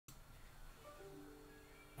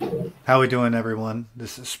How we doing, everyone?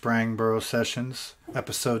 This is Sprangboro Sessions,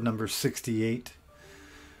 episode number 68.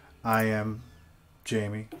 I am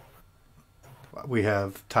Jamie. We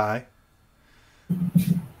have Ty.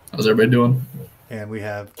 How's everybody doing? And we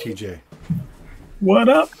have TJ. What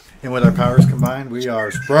up? And with our powers combined, we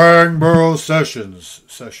are Sprangboro Sessions.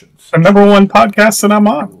 The number one podcast that I'm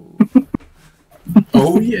on.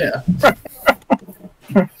 Oh, yeah.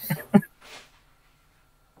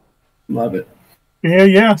 Love it.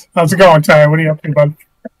 Yeah. How's it going, Ty? What are you up to, bud?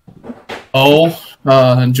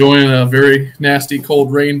 Enjoying a very nasty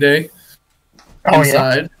cold rain day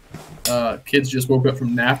inside. Yeah. Kids just woke up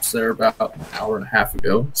from naps there about an hour and a half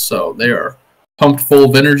ago, so they are pumped full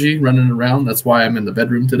of energy running around. That's why I'm in the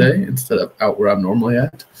bedroom today instead of out where I'm normally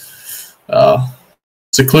at.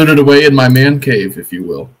 Secluded away in my man cave, if you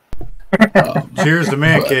will. Cheers to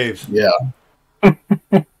man caves. Yeah.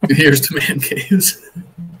 Here's to man caves.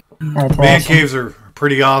 That's Man awesome. caves are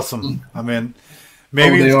pretty awesome. I mean,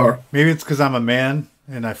 maybe it's because I'm a man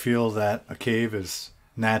and I feel that a cave is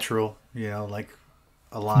natural, like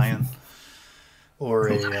a lion or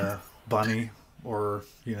a bunny or,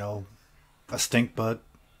 a stink bug.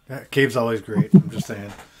 Cave's always great. I'm just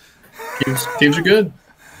saying. Caves are good.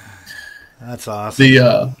 That's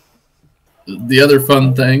awesome. The other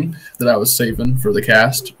fun thing that I was saving for the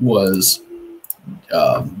cast was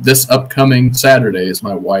this upcoming Saturday is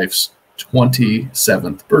my wife's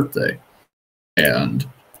 27th birthday. And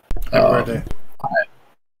birthday.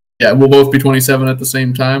 We'll both be 27 at the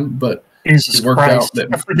same time, but Jesus it worked Christ. out that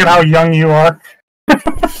I forget how young you are.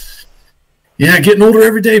 yeah, getting older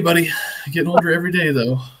every day, buddy. Getting older every day,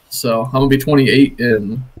 though. So I'm gonna be 28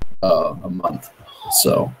 in a month.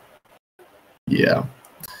 So yeah.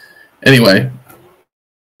 Anyway,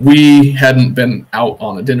 we hadn't been out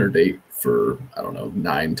on a dinner date for,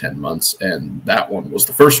 9-10 months, and that one was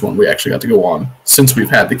the first one we actually got to go on since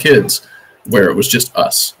we've had the kids, where it was just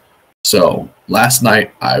us. So last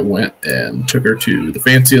night I went and took her to the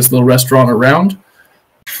fanciest little restaurant around.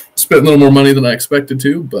 Spent a little more money than I expected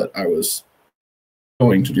to, but I was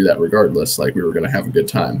going to do that regardless. Like, we were going to have a good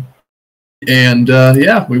time. And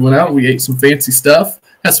we went out, we ate some fancy stuff,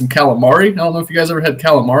 had some calamari. I don't know if you guys ever had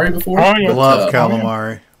calamari before. Oh, yeah. Love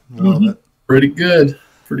calamari. Love it. Pretty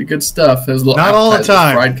good stuff. It was a little Not all the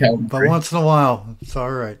time, fried calamari. but once in a while, it's all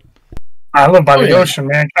right. I live by the ocean,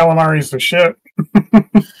 man. Calamari's the shit.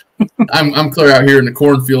 I'm clear out here in the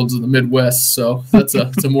cornfields of the Midwest, so that's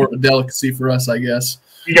a more of a delicacy for us, I guess.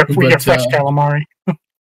 We get fresh calamari.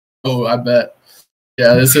 Oh, I bet.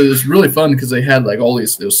 Yeah, it's really fun because they had like all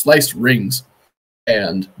those sliced rings,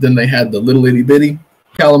 and then they had the little itty bitty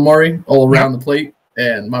calamari all around the plate.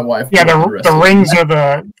 And my wife, the rings are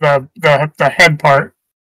the head part,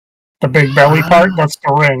 the big belly part. That's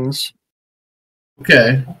the rings.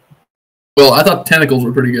 Okay. Well, I thought tentacles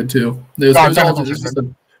were pretty good too. It was all just a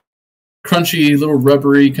crunchy, little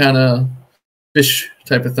rubbery kind of fish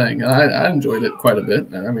type of thing. And I enjoyed it quite a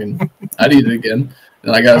bit. I mean, I'd eat it again.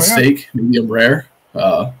 And I got a steak, medium rare.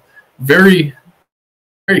 Very,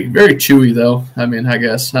 very, very chewy though. I mean, I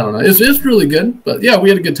guess, I don't know. It's really good. But yeah, we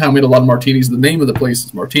had a good time. We had a lot of martinis. The name of the place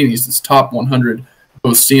is Martinis. It's top 100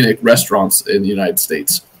 most scenic restaurants in the United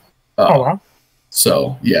States. Wow.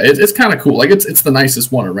 So yeah, it's kind of cool. Like, it's the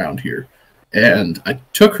nicest one around here. And I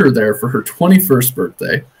took her there for her 21st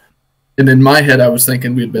birthday. And in my head, I was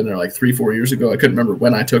thinking we'd been there like 3-4 years ago. I couldn't remember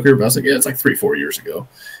when I took her, but I was like, yeah, it's like 3-4 years ago.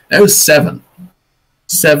 That was 7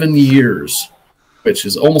 years, which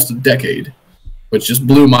is almost a decade, which just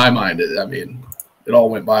blew my mind. I mean, it all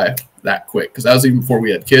went by that quick because that was even before we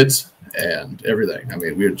had kids and everything. I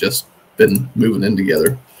mean, we had just been moving in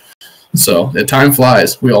together. So time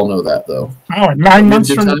flies. We all know that, though. Oh, and 9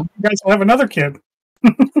 months from now, you guys will have another kid.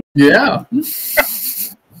 Yeah.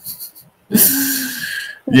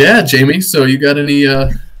 Yeah, Jamie. So you got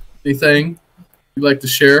anything you'd like to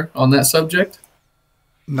share on that subject?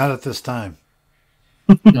 Not at this time.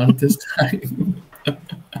 Not at this time.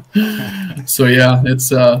 So yeah,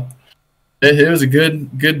 it was a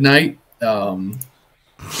good night. We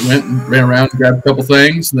went and ran around, grabbed a couple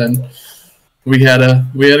things, and then we had a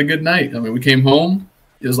good night. I mean, we came home.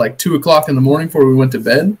 It was like 2:00 in the morning before we went to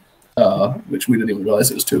bed, which we didn't even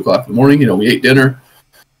realize it was 2:00 in the morning. We ate dinner.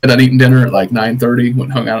 And I'd eaten dinner at like 9:30. Went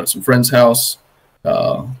and hung out at some friend's house,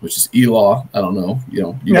 which is Elaw. I don't know.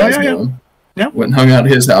 You guys know him. Yeah. Went and hung out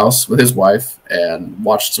at his house with his wife and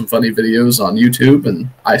watched some funny videos on YouTube. And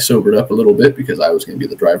I sobered up a little bit because I was going to be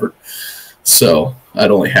the driver. So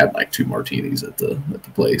I'd only had like 2 martinis at the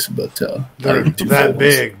place, but they're that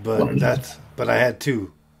big. But I had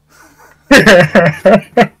 2.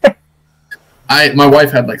 My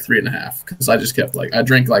wife had like 3.5 because I just kept like I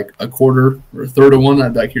drank like a quarter or a third of one. And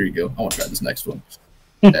I'd be like, here you go. I want to try this next one,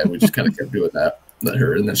 and we just kind of kept doing that. Let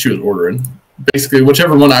her, and then she was ordering basically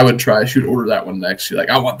whichever one I would try. She would order that one next. She's like,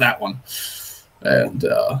 I want that one, and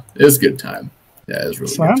it was a good time. Yeah, it was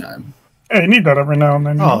really good time. Hey, you need that every now and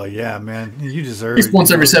then. Oh yeah, man, you deserve it.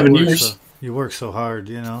 Once every 7 years. You work so hard,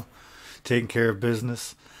 taking care of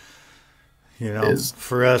business.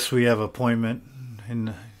 For us, we have an appointment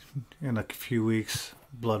in a few weeks,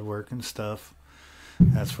 blood work and stuff.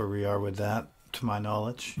 That's where we are with that, to my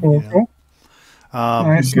knowledge. Okay.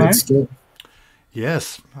 Nice.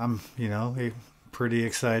 Yes, I'm, pretty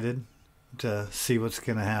excited to see what's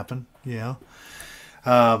going to happen.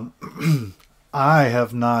 I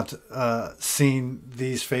have not seen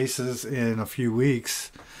these faces in a few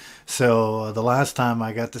weeks. So the last time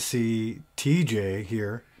I got to see TJ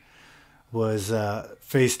here was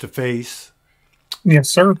face to face. Yes,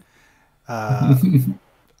 sir. I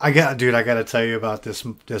got to tell you about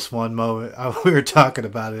this one moment. We were talking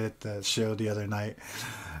about it at the show the other night.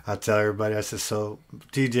 I tell everybody, I said, so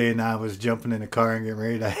TJ and I was jumping in the car and getting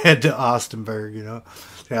ready to head to Austinburg,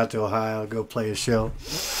 out to Ohio, go play a show.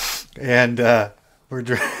 And we're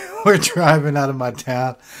driving out of my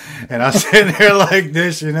town, and I'm sitting there like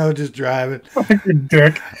this, just driving. Like a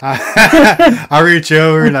dick. I reach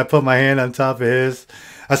over and I put my hand on top of his.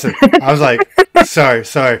 I was like, sorry,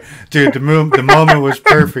 dude. The moment was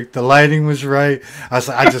perfect. The lighting was right. I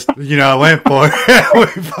went for it. We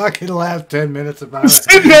fucking laughed 10 minutes about it.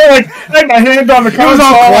 Sitting there, like, I had my hand on the console.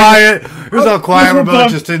 It was all quiet. We're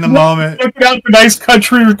both just in the moment. Looking out the nice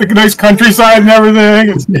country, the nice countryside and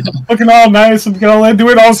everything. It's looking all nice and going into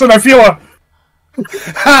it. All of a sudden, I feel a. dude,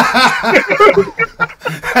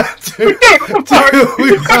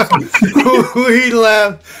 we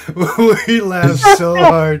laughed so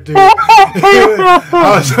hard, dude.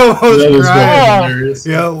 I was almost crying.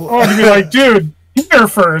 Yeah, to be like, dude, you're there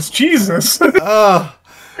first, Jesus. Oh,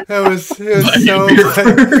 it was so funny.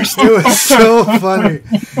 It was so funny.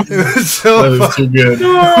 It was so funny. Too good.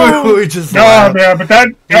 We just laughed. Man, but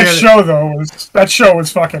that show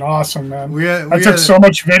was fucking awesome, man. I took so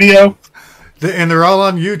much video. And they're all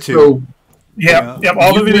on YouTube. So, yep,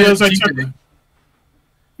 all the videos I took.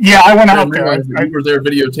 Yeah, I went out there. You were there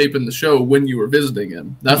videotaping the show when you were visiting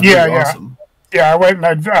him. That's pretty awesome. Yeah, I went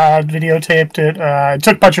and I videotaped it. I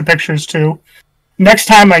took a bunch of pictures too. Next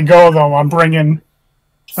time I go though, I'm bringing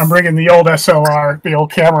the old SLR, the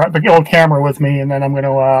old camera with me, and then I'm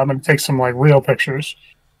gonna take some like real pictures.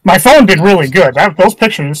 My phone did really good. Those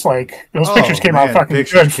pictures came out fucking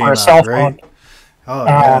good for a cell phone. Oh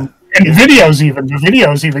yeah. And the videos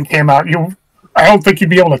even came out. I don't think you'd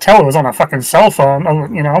be able to tell it was on a fucking cell phone, Oh,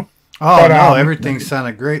 but, no, everything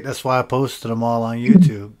sounded great. That's why I posted them all on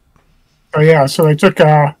YouTube. Oh yeah, so I took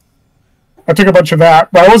a bunch of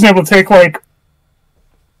that, but I wasn't able to take I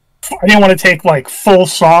didn't want to take like full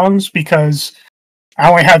songs because I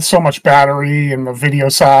only had so much battery and the video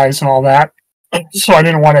size and all that. So I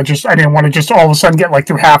didn't want to just all of a sudden get like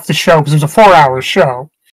through half the show because it was a 4-hour show.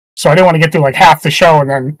 So I didn't want to get through like half the show and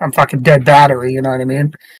then I'm fucking dead battery, you know what I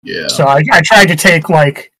mean? Yeah. So I tried to take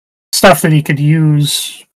like stuff that he could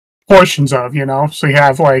use portions of, So you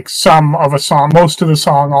have like some of a song, most of the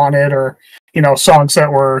song on it, or songs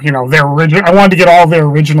that were, their original. I wanted to get all their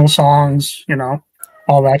original songs,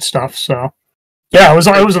 all that stuff. So yeah, it was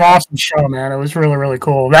an awesome show, man. It was really, really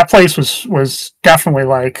cool. That place was definitely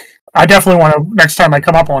like, I definitely want to, next time I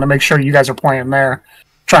come up, I want to make sure you guys are playing there.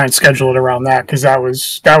 Try and schedule it around that because that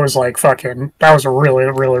was like fucking, that was a really,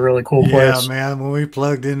 really, really cool place. Yeah, man. When we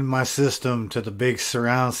plugged in my system to the big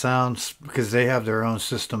surround sounds, because they have their own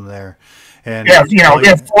system there, and we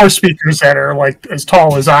have 4 speakers that are like as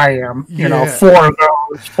tall as I am. 4 of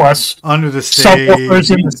those plus under the stage.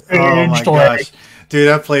 Subwoofers in the stage. Oh my gosh, dude,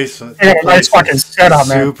 that place. They had a nice fucking setup,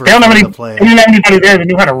 man. They didn't have anybody there that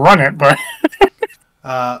knew how to run it, but.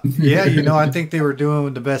 I think they were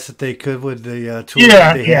doing the best that they could with the tools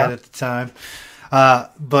that they had at the time.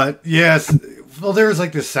 But yes, well, there was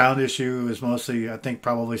like this sound issue. It was mostly, I think,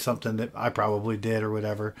 probably something that I probably did or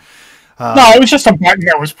whatever. No, it was just a button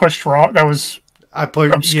that was pushed wrong. That was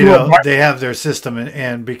they have their system,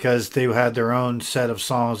 and because they had their own set of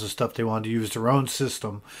songs and stuff, they wanted to use their own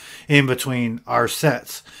system in between our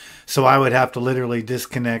sets. So I would have to literally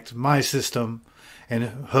disconnect my system and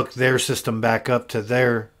hook their system back up to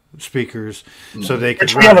their speakers so they could.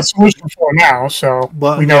 Which we have a solution for now, so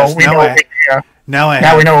we know what we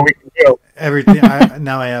can do. Everything.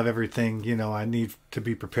 Now I have everything I need to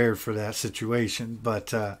be prepared for that situation.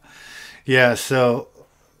 But so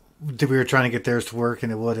we were trying to get theirs to work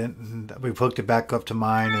and it wouldn't. And we hooked it back up to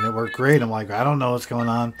mine and it worked great. I'm like, I don't know what's going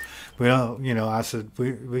on. We don't, I said,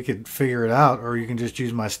 we could figure it out or you can just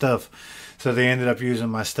use my stuff. So they ended up using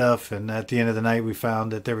my stuff. And at the end of the night, we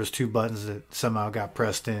found that there was 2 buttons that somehow got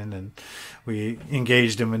pressed in and we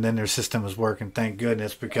engaged them and then their system was working. Thank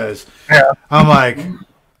goodness, because I'm like,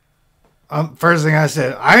 first thing I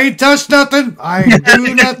said, I ain't touched nothing. I ain't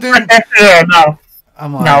do nothing. Yeah, no.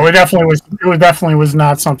 Like, no, it definitely was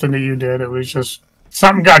not something that you did. It was just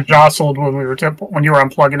something got jostled when you were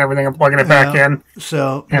unplugging everything and plugging it back in.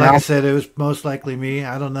 So, I said, it was most likely me.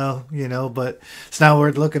 I don't know, but it's not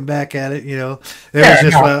worth looking back at it. It was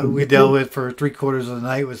just what we dealt with for 3/4 of the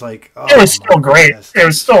night. It was like, it was still great. Goodness. It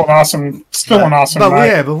was still an awesome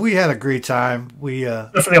night. But we had a great time. We for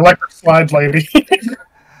the electric slide lady.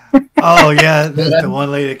 Oh yeah, the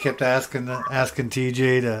one lady that kept asking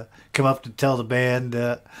TJ to come up to tell the band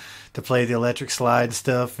to play the electric slide and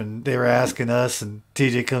stuff, and they were asking us, and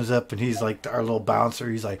TJ comes up and he's like our little bouncer.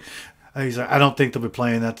 He's like, I don't think they'll be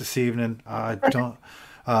playing that this evening. I don't.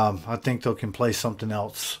 I think they can play something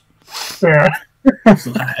else. Yeah.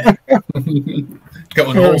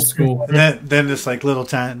 Going old school. And then this like little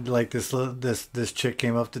time, like this chick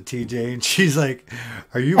came up to TJ and she's like,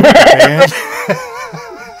 "Are you with the band?"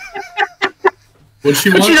 What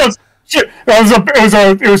she want? She goes,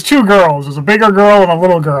 it was 2 girls. It was a bigger girl and a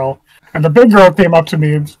little girl. And the big girl came up to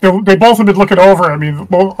me. And they both had been looking over at me a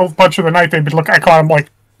bunch of the night. They'd been I caught them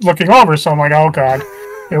like looking over. So I'm like, oh god,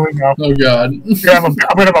 here we go. Oh god, I'm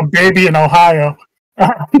gonna have a baby in Ohio.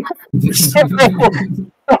 So,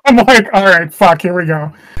 I'm like, all right, fuck, here we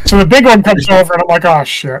go. So the big one comes over, and I'm like, oh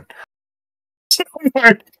shit. So I'm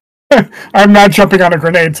like, I'm not jumping on a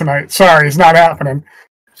grenade tonight. Sorry, it's not happening.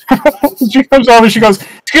 She comes over, she goes,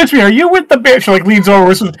 excuse me, are you with the band? She like leans over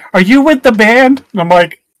and says, are you with the band? And I'm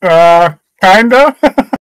like, kinda.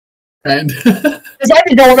 And because I've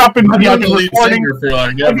been going up and recording.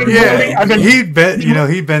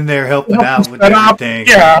 He'd been there helping out with everything.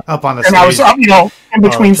 Yeah, up on the and stage. I was, in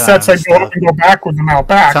between sets, I'd go up and go back with them out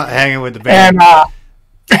back, hanging with the band.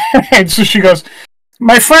 And so she goes,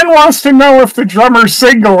 my friend wants to know if the drummer's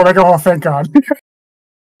single, and I go, oh, thank God.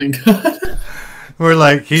 Thank God. We're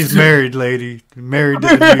like, he's married, lady. Married to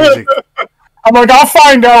the music. I'm like, I'll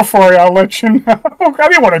find out for you. I'll let you know. I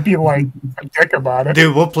didn't want to be like a dick about it.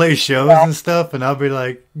 Dude, we'll play shows and stuff, and I'll be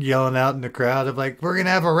like yelling out in the crowd. I'm like, we're going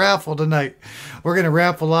to have a raffle tonight. We're going to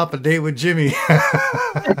raffle off a date with Jimmy.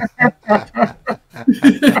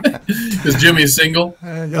 Is Jimmy single?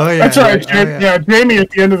 Oh, yeah. That's right. Yeah, Jamie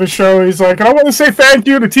at the end of the show, he's like, I want to say thank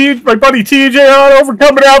you to my buddy TJ for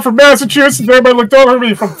coming out from Massachusetts. Everybody looked over at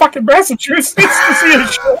me from fucking Massachusetts to see a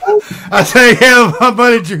show. I say, yeah, my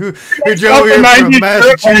buddy Drew drove here from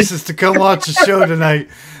Massachusetts to come watch the show tonight.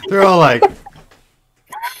 They're all like...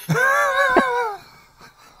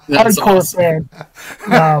 That's awesome.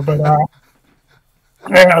 No, but...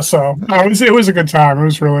 yeah, so it was a good time. It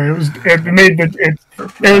was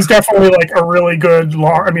definitely like a really good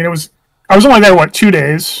long. I mean, I was only there 2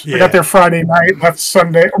 days. Yeah. I got there Friday night, left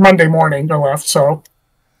Sunday or Monday morning. I left, so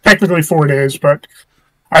technically 4 days. But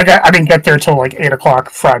I didn't get there till like 8:00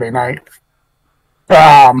 Friday night.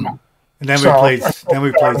 And then we played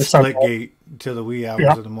Splitgate till the wee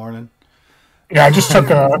hours of the morning. Yeah, I took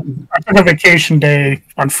a vacation day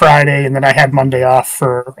on Friday, and then I had Monday off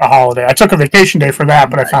for a holiday. I took a vacation day for that,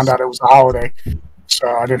 but I found out it was a holiday, so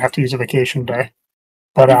I didn't have to use a vacation day.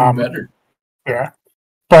 But better. Yeah,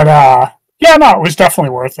 but no, it was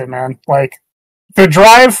definitely worth it, man. Like the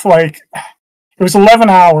drive, it was 11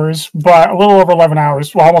 hours, but a little over 11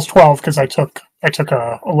 hours. Well, almost 12 because I took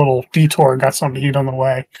a little detour and got something to eat on the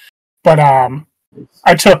way. But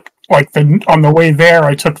I took on the way there,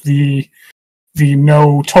 I took the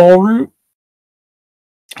no toll route.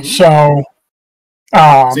 So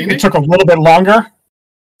it took a little bit longer.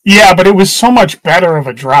 Yeah, but it was so much better of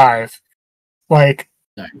a drive.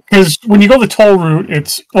 Because when you go the toll route,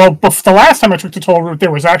 the last time I took the toll route, there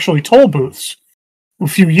was actually toll booths a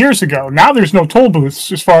few years ago. Now there's no toll booths.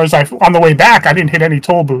 As far as on the way back, I didn't hit any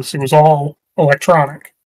toll booths. It was all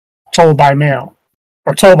electronic, toll by mail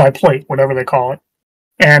or toll by plate, whatever they call it.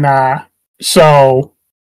 And so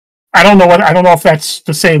I don't know if that's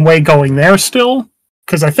the same way going there still,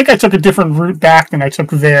 because I think I took a different route back than I took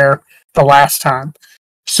there the last time.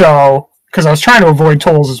 So, because I was trying to avoid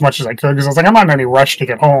tolls as much as I could, because I was like, I'm not in any rush to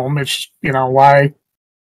get home. It's, why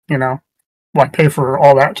pay for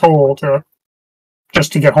all that toll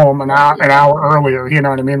just to get home an hour earlier, you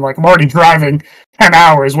know what I mean? Like, I'm already driving 10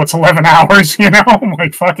 hours. What's 11 hours, I'm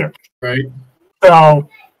like, fuck it. Right. So,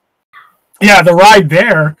 yeah, the ride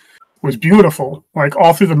there, was beautiful. Like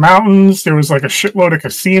all through the mountains, there was like a shitload of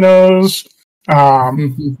casinos. Yeah,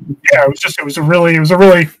 it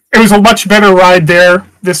was a much better ride there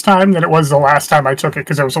this time than it was the last time I took it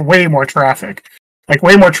because there was way more traffic, like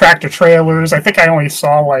way more tractor trailers. I think I only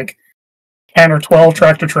saw like 10 or 12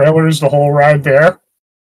 tractor trailers the whole ride there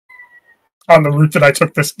on the route that I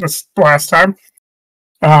took this last time.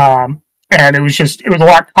 And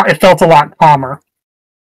it felt a lot calmer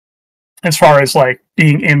as far as like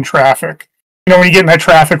being in traffic. You know, when you get in that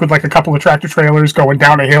traffic with like a couple of tractor trailers going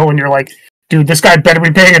down a hill and you're like, dude, this guy better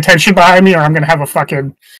be paying attention behind me or I'm going to have a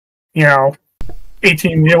fucking,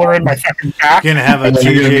 18-wheeler in my fucking back. You're going to have a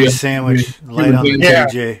TJ sandwich light on the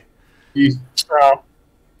TJ. So,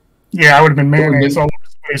 yeah, I would have been mayonnaise all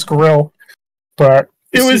over his grill. But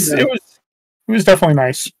it was definitely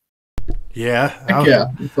nice. Yeah.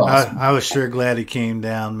 Awesome. I was sure glad he came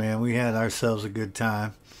down, man. We had ourselves a good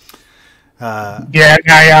time. I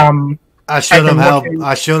showed him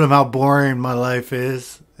how boring my life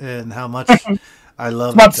is and how much I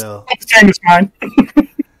love it though. It's the same as mine.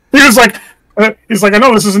 He's like, I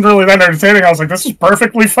know this isn't really that entertaining. I was like, this is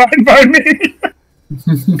perfectly fine by me. I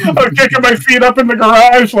was kicking my feet up in the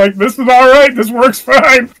garage, like, this is all right. This works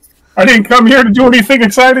fine. I didn't come here to do anything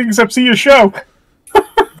exciting except see a show.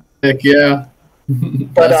 Heck yeah.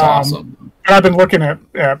 That's awesome. I've been looking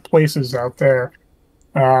at places out there.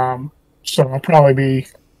 So I'll probably be.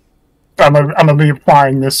 I'm gonna be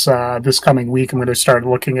applying this coming week. I'm gonna start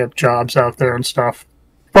looking at jobs out there and stuff.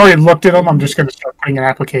 I've already looked at them. I'm just gonna start putting in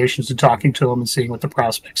applications and talking to them and seeing what the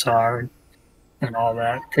prospects are and all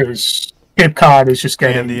that. Because Cape Cod is just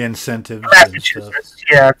getting the incentives.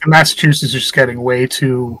 Massachusetts is just getting way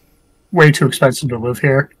too expensive to live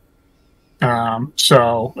here.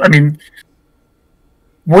 So I mean,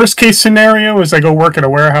 worst case scenario is I go work at a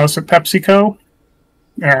warehouse at PepsiCo.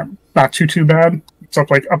 Yeah, not too bad. It's up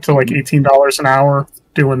to like $18 an hour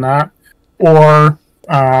doing that. Or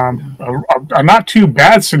a not too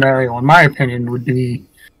bad scenario, in my opinion, would be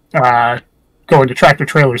going to tractor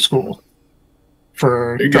trailer school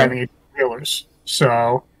for driving trailers.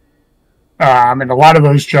 So, and a lot of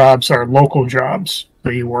those jobs are local jobs.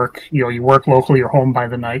 So you work locally, you're home by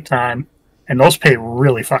the nighttime, and those pay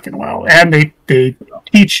really fucking well. And they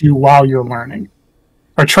teach you while you're learning.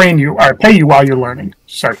 Or train you, or pay you while you're learning.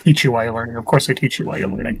 Sorry, teach you while you're learning. Of course, they teach you while you're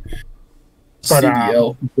learning. But,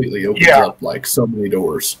 CDL completely opens up like so many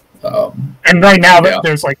doors. And right now,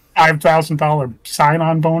 there's like $5,000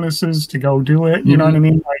 sign-on bonuses to go do it. You know what I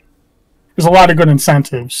mean? Like, there's a lot of good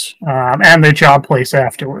incentives, and the job place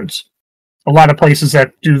afterwards. A lot of places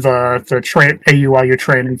that do the pay you while you're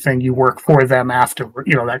training thing, you work for them afterward.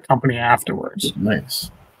 That company afterwards.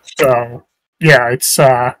 Nice. So yeah,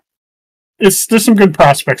 there's some good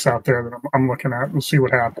prospects out there that I'm looking at. We'll see what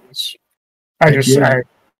happens. I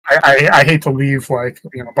hate to leave like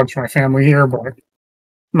a bunch of my family here, but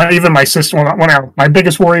even my sister. My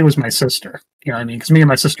biggest worry was my sister. You know what I mean? Because me and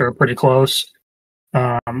my sister are pretty close.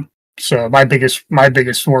 So my biggest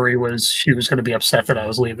worry was she was going to be upset that I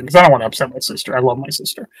was leaving because I don't want to upset my sister. I love my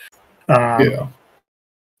sister. No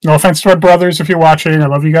offense to my brothers if you're watching. I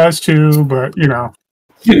love you guys too, but you don't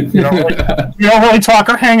really talk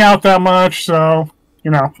or hang out that much, so you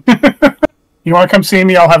want to come see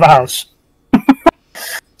me, I'll have a house.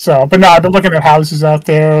 So, but no, I've been looking at houses out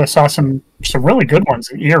there. I saw some really good ones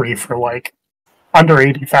in Erie for like under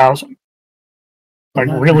 $80,000. Like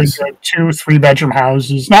really good 2-3 bedroom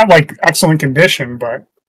houses, not like excellent condition, but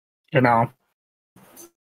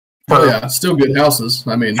still good houses.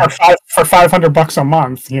 I mean, for $500 a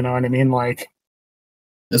month, you know what I mean? Like,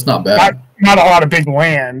 it's not bad. Not a lot of big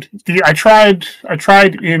land. I tried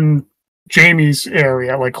in Jamie's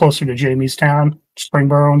area, like closer to Jamie's town,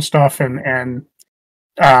 Sprangboro and stuff, and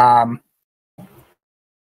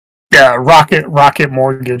Rocket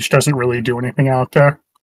Mortgage doesn't really do anything out there,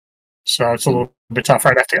 so it's a little bit tough.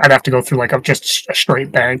 I'd have to go through like just a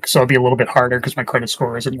straight bank, so it'd be a little bit harder because my credit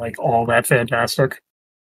score isn't like all that fantastic.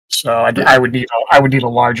 So I would need a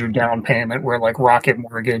larger down payment. Where like Rocket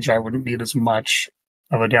Mortgage, I wouldn't need as much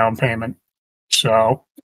of a down payment. So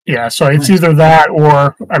yeah, so it's either that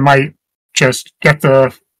or I might just get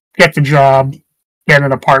the job, get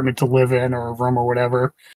an apartment to live in or a room or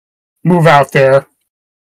whatever, move out there,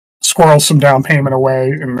 squirrel some down payment away,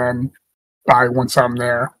 and then buy once I'm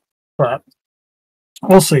there. But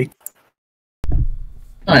we'll see.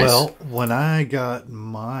 Nice. Well, when I got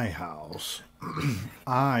my house,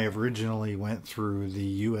 I originally went through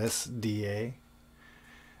the USDA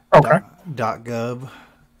 .gov,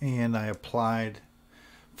 and I applied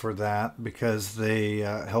for that because they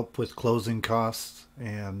help with closing costs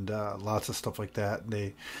and lots of stuff like that.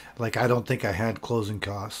 I don't think I had closing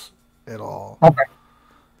costs, at all. Okay.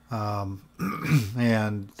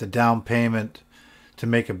 And the down payment to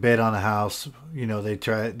make a bid on a house,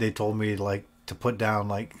 they told me like to put down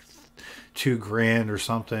like $2,000 or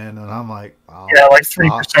something, and I'm like, like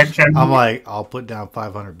 3%. I'm like, I'll put down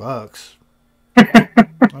 $500,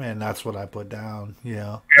 and that's what I put down.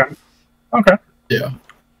 Yeah. Okay. Yeah.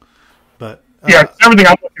 But everything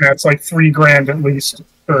I'm looking at, it's like $3,000 at least.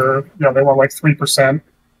 For they want like 3%.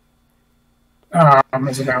 As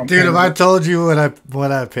a down payment. Dude, if I told you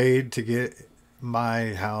what I paid to get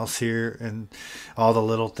my house here and all the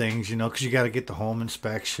little things, because you got to get the home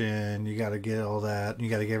inspection, you got to get all that, you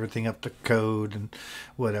got to get everything up to code and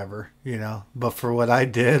whatever, But for what I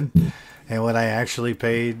did and what I actually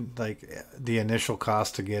paid, like the initial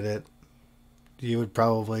cost to get it, you would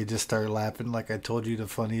probably just start laughing like I told you the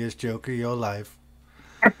funniest joke of your life.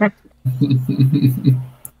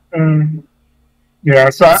 Yeah,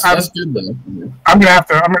 so that's good though. I'm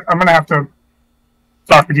gonna have to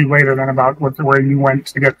talk with you later then about where you went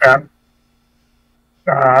to get that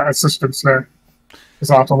assistance there.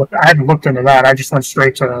 I hadn't looked into that. I just went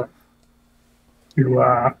straight to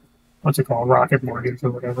what's it called, Rocket Mortgage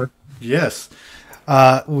or whatever. Yes,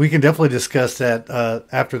 we can definitely discuss that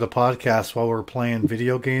after the podcast while we're playing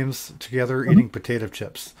video games together, eating potato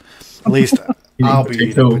chips. At least I'll be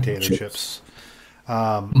eating potato chips.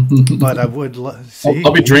 But I would see.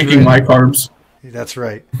 I'll be drinking my carbs. That's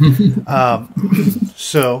right.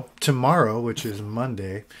 So tomorrow, which is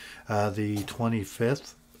Monday, the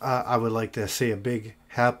 25th, I would like to say a big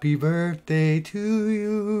happy birthday to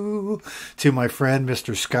you, to my friend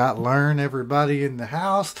Mr. Scott Learn. Everybody in the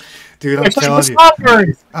house, dude.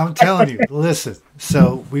 I'm telling you. Listen.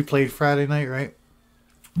 So we played Friday night, right?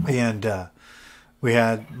 And we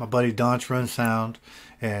had my buddy Donch run sound.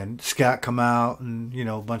 And Scott come out, and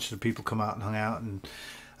a bunch of people come out and hung out, and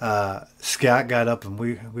Scott got up, and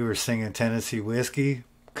we were singing Tennessee Whiskey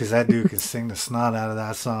because that dude could sing the snot out of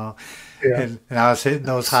that song. Yeah. And I was hitting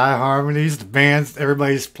those high harmonies. The bands,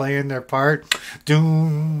 everybody's playing their part.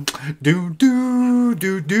 Doom, do do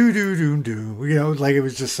do do do do do. Like it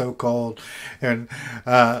was just so cold. And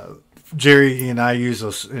Jerry and I use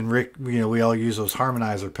those, and Rick, we all use those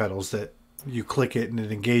harmonizer pedals that. You click it and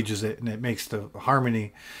it engages it and it makes the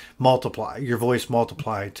harmony multiply, your voice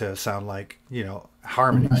multiply to sound like,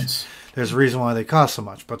 harmonies. Nice. There's a reason why they cost so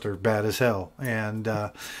much, but they're bad as hell. And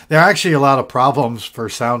there are actually a lot of problems for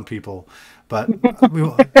sound people, but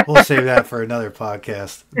we'll save that for another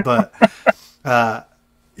podcast. But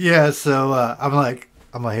so I'm like,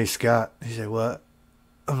 hey, Scott. He said, what?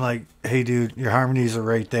 I'm like, hey, dude, your harmonies are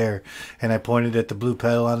right there. And I pointed at the blue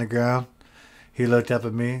pedal on the ground. He looked up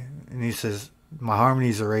at me and he says, my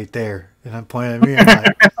harmonies are right there. And I'm pointing at me. I'm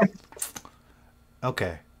like,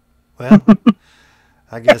 okay, well,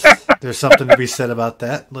 I guess there's something to be said about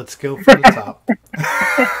that. Let's go for the top.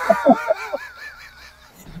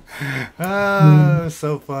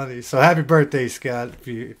 So funny. So happy birthday, Scott.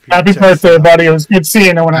 Happy birthday, buddy. It was good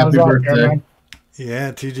seeing you when I was out there, man.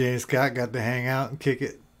 Yeah, TJ and Scott got to hang out and kick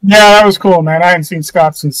it. Yeah, that was cool, man. I hadn't seen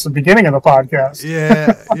Scott since the beginning of the podcast.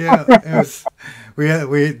 Yeah.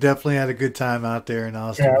 We definitely had a good time out there in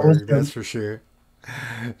Austin. That's for sure.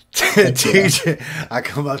 TJ, I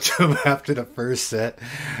come up to him after the first set,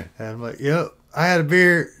 and I'm like, "Yo, I had a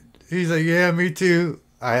beer." He's like, "Yeah, me too."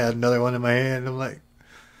 I had another one in my hand. I'm like,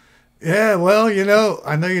 "Yeah, well,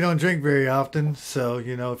 I know you don't drink very often, so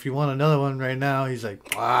if you want another one right now." He's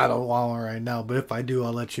like, "I don't want one right now, but if I do,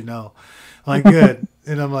 I'll let you know." I'm like, good.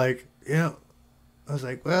 And I'm like, I was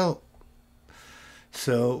like, well,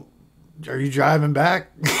 so are you driving back?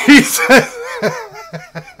 He said,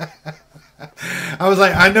 I was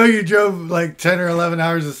like, I know you drove like 10 or 11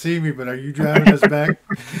 hours to see me, but are you driving us back?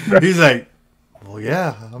 He's like, well,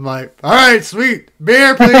 yeah. I'm like, all right, sweet.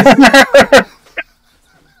 Beer, please.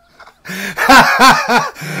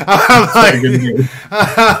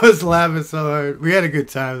 I was laughing so hard. We had a good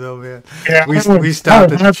time though, man. Yeah, we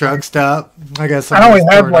stopped at the truck stop. I got some. I only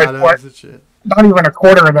had like and shit. Not even a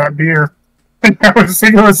quarter of that beer. I was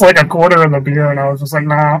thinking it was like a quarter of the beer, and I was just like,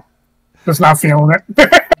 nah, just not feeling it.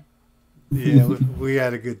 Yeah, we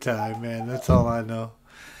had a good time, man. That's all I know.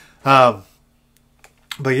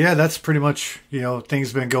 But yeah, that's pretty much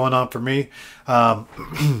things been going on for me.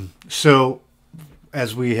 So.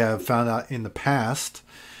 As we have found out in the past,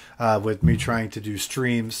 with me trying to do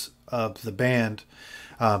streams of the band,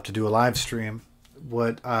 to do a live stream,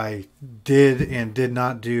 what I did and did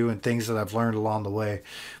not do and things that I've learned along the way,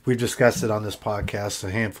 we've discussed it on this podcast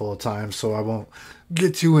a handful of times, so I won't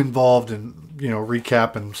get too involved in,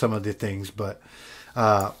 recapping some of the things, but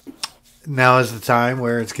now is the time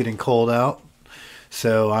where it's getting cold out.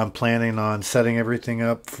 So I'm planning on setting everything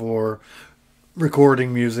up for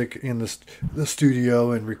recording music in the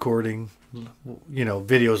studio and recording,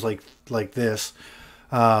 videos like this.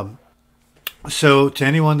 So to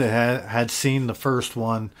anyone that had seen the first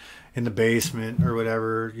one in the basement or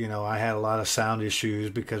whatever, I had a lot of sound issues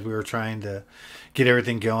because we were trying to get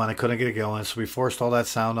everything going. I couldn't get it going, so we forced all that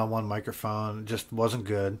sound on one microphone. It just wasn't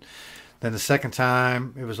good. Then the second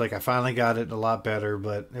time, it was like I finally got it a lot better,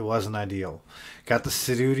 but it wasn't ideal. Got the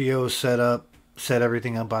studio set up, set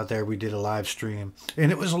everything up out there. We did a live stream,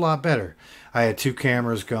 and it was a lot better. I had 2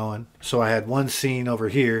 cameras going, so I had one scene over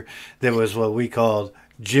here that was what we called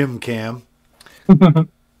Gym Cam.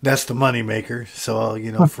 That's the money maker. So,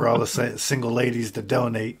 for all the single ladies to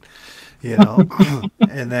donate,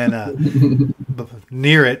 and then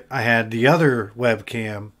near it, I had the other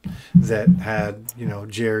webcam that had,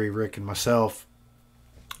 Jerry, Rick, and myself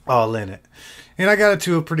all in it. And I got it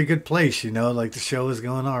to a pretty good place, like the show was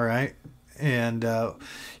going all right. And,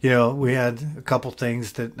 we had a couple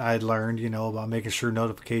things that I'd learned, about making sure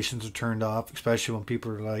notifications are turned off, especially when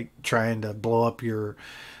people are like trying to blow up your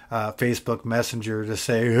Facebook Messenger to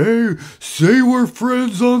say, hey, say we're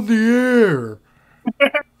friends on the air.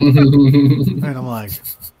 And I'm like,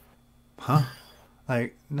 huh?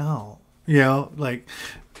 Like, no.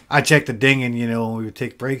 I checked the dinging, when we would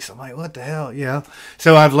take breaks. I'm like, what the hell?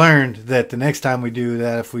 So I've learned that the next time we do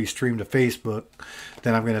that, if we stream to Facebook,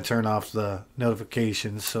 then I'm going to turn off the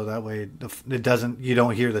notifications so that way you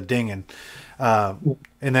don't hear the dinging. And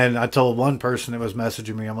then I told one person that was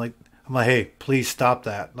messaging me, I'm like, hey, please stop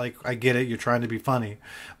that. Like, I get it. You're trying to be funny,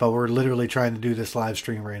 but we're literally trying to do this live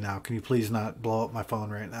stream right now. Can you please not blow up my phone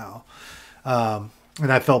right now?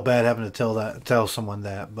 And I felt bad having to tell someone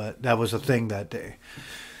that, but that was a thing that day.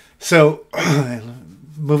 So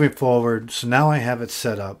moving forward, so now I have it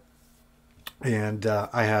set up, and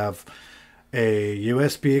I have a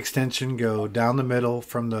USB extension go down the middle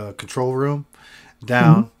from the control room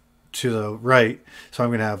down to the right. So I'm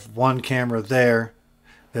going to have one camera there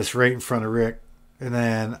that's right in front of Rick, and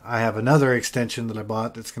then I have another extension that I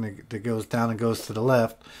bought that goes down and goes to the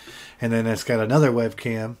left, and then it's got another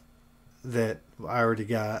webcam that I already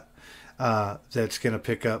got that's going to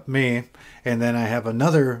pick up me, and then I have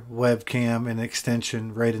another webcam and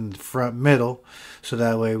extension right in the front middle, so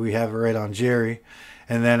that way we have it right on Jerry,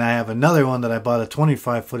 and then I have another one that I bought a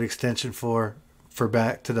 25-foot extension for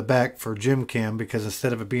back to the back for Gym Cam, because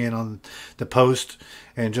instead of it being on the post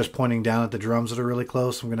and just pointing down at the drums that are really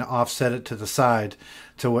close, I'm going to offset it to the side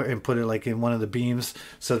and put it like in one of the beams,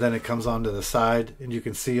 so then it comes onto the side and you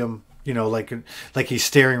can see him, like he's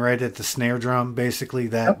staring right at the snare drum, basically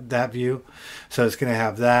that view. So it's going to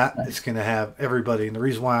have that. It's going to have everybody. And the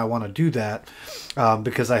reason why I want to do that,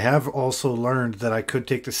 because I have also learned that I could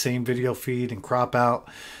take the same video feed and crop out,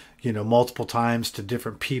 multiple times to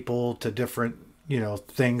different people, to different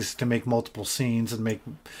things, to make multiple scenes and make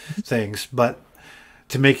things. But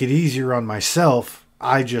to make it easier on myself,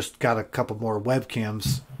 I just got a couple more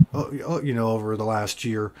webcams, over the last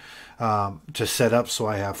year to set up, so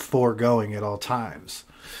I have 4 going at all times.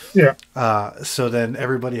 Yeah. So then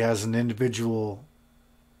everybody has an individual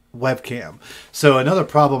webcam. So another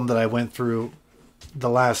problem that I went through the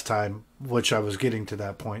last time, which I was getting to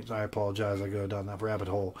that point, I apologize, I go down that rabbit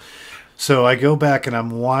hole. So I go back and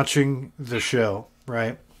I'm watching the show,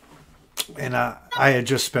 right? And I had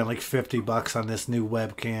just spent like $50 on this new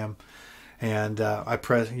webcam, and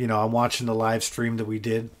I'm watching the live stream that we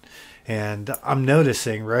did, and I'm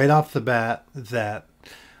noticing right off the bat that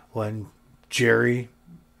when Jerry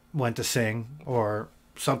went to sing or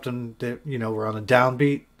something that we're on a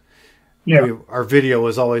downbeat, our video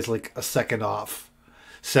was always like a second off.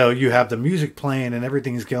 So you have the music playing and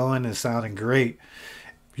everything's going and sounding great.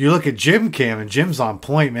 You look at Gym Cam, and Jim's on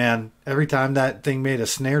point, man. Every time that thing made a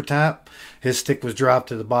snare tap, his stick was dropped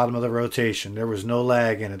to the bottom of the rotation. There was no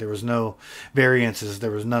lag in it. There was no variances. There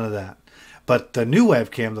was none of that. But the new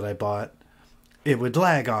webcam that I bought, it would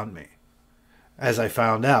lag on me, as I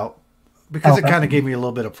found out, because it kind of gave me a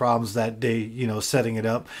little bit of problems that day, setting it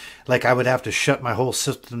up. Like I would have to shut my whole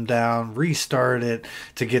system down, restart it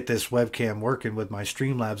to get this webcam working with my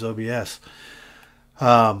Streamlabs OBS.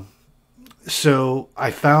 So I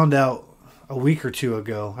found out a week or two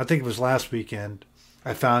ago, I think it was last weekend,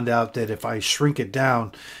 I found out that if I shrink it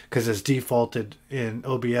down, because it's defaulted in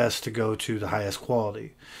OBS to go to the highest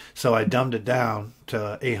quality. So I dumbed it down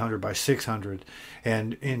to 800 by 600.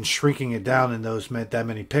 And in shrinking it down in those that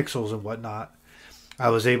many pixels and whatnot, I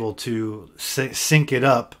was able to sync it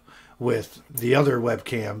up with the other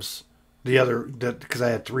webcams, because I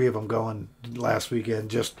had 3 of them going last weekend,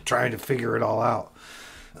 just trying to figure it all out.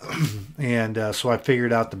 And so I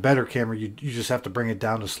figured out the better camera, you just have to bring it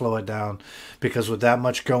down to slow it down, because with that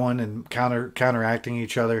much going and counteracting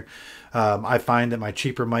each other, I find that my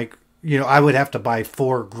cheaper mic, I would have to buy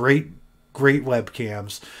 4 great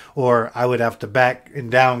webcams, or I would have to back and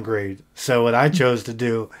downgrade. So what I chose to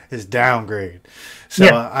do is downgrade.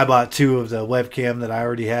 So I bought 2 of the webcam that I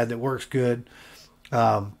already had that works good.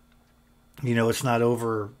 It's not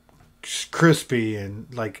over crispy and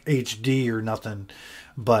like HD or nothing,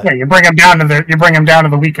 but you bring them down to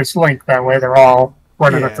the weakest link. That way they're all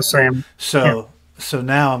running at the same. So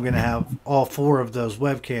now I'm going to have all 4 of those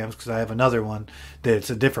webcams, because I have another one that's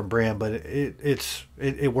a different brand, but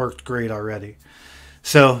it worked great already.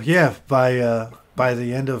 So yeah, by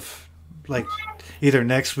the end of like either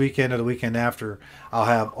next weekend or the weekend after, I'll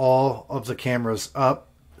have all of the cameras up,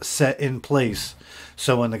 set in place.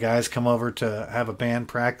 So when the guys come over to have a band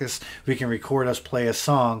practice, we can record us play a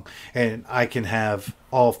song, and I can have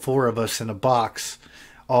all 4 of us in a box,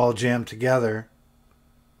 all jammed together,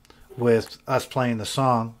 with us playing the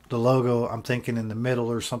song. The logo, I'm thinking in the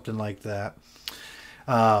middle or something like that.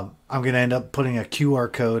 I'm going to end up putting a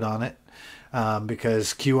QR code on it,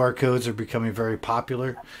 because QR codes are becoming very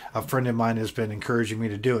popular. A friend of mine has been encouraging me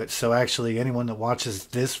to do it. So actually, anyone that watches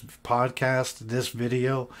this podcast, this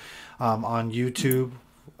video on YouTube,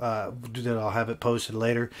 that I'll have it posted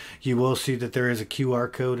later, you will see that there is a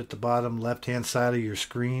QR code at the bottom left-hand side of your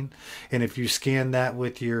screen. And if you scan that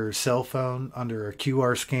with your cell phone under a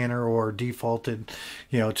QR scanner, or defaulted,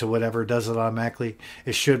 to whatever does it automatically,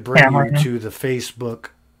 it should bring you to the Facebook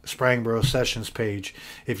Sprangboro Sessions page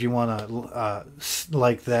if you want to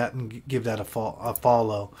like that and give that a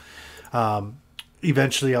follow.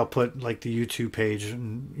 Eventually I'll put like the YouTube page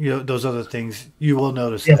and those other things. You will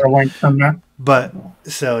notice that. Link from that. But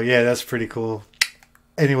so yeah, that's pretty cool.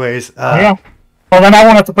 Anyways, well then I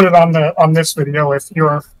won't have to put it on this video. If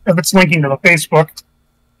it's linking to the Facebook,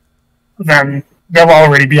 then they'll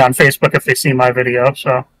already be on Facebook if they see my video.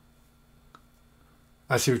 So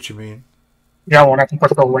I see what you mean. Yeah, I won't have to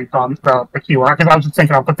put the link on the QR, because I was just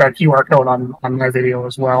thinking I'll put that QR code on my video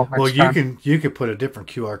as well. Well, you could put a different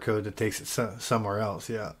QR code that takes it somewhere else.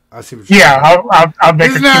 Yeah, I see what you're saying. I'll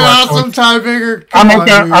make Isn't a QR that awesome, code. Ty Bigger?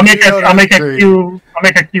 I'll make a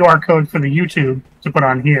QR code for the YouTube to put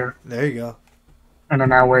on here. There you go. And then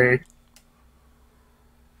that way,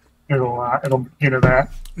 it'll get to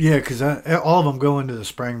that. Yeah, because all of them go into the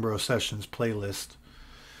Sprangboro Sessions playlist.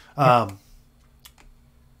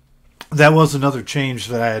 That was another change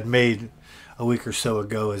that I had made a week or so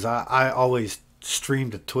ago. Is I always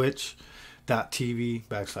stream to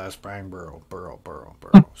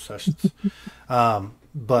twitch.tv/Sprangboro Sessions.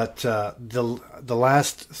 But the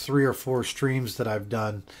last 3 or 4 streams that I've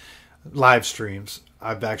done, live streams,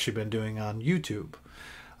 I've actually been doing on YouTube.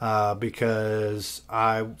 Because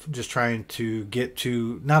I'm just trying to get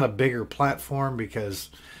to not a bigger platform, because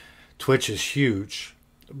Twitch is huge.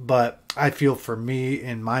 But I feel for me,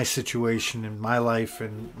 in my situation, in my life,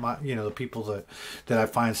 and my, the people that I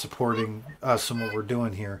find supporting us and what we're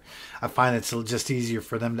doing here, I find it's just easier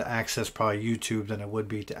for them to access probably YouTube than it would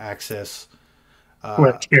be to access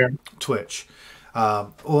Twitch.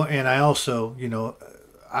 And I also,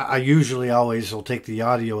 I usually always will take the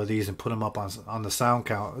audio of these and put them up on the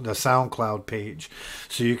SoundCloud page,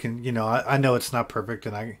 so you can, I know it's not perfect,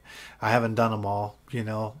 and I haven't done them all,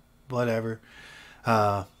 whatever.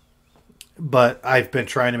 But I've been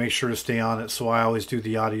trying to make sure to stay on it, so I always do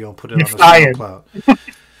the audio and put it on the SoundCloud.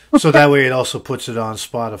 So that way it also puts it on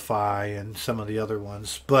Spotify and some of the other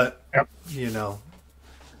ones. But, Well,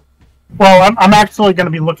 I'm actually going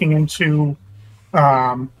to be looking into,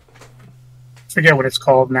 forget what it's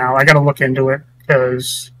called now. I got to look into it,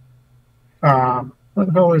 because, what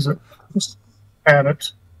the hell is it? Just add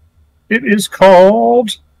it. It is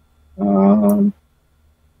called,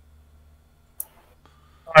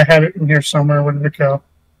 I had it in here somewhere. Where did it go?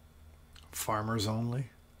 Farmers Only?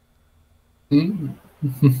 No.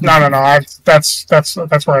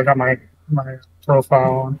 That's where I got my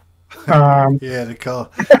profile on. Yeah, they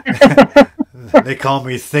call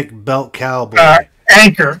me Thick Belt Cowboy.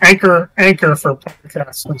 Anchor for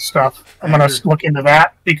podcasts and stuff. I'm going to look into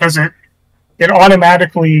that, because it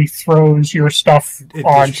automatically throws your stuff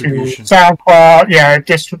onto SoundCloud. Yeah, it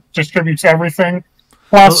distributes everything.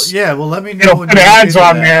 Plus, let me know. It'll put ads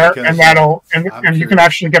on there, and you can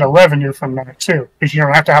actually get a revenue from that too, because you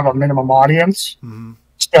don't have to have a minimum audience. Mm-hmm.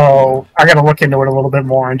 So I got to look into it a little bit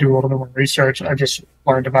more and do a little bit more research. I just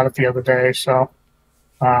learned about it the other day, so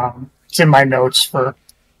it's in my notes for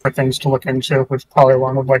things to look into, which probably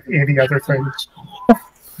along with like 80 other things.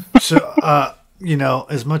 So you know,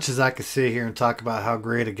 as much as I could sit here and talk about how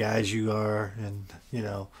great a guys you are, and you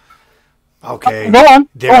know, okay, go on.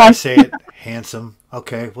 Dare I say it, handsome?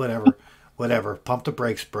 Okay, whatever. Pump the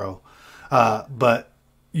brakes, bro. But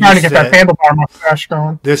trying to get that handlebar mustache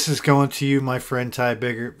going. This is going to you, my friend Ty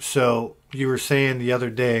Bigger. So you were saying the other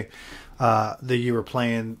day that you were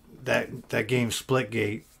playing that game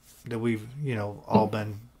Splitgate that we've all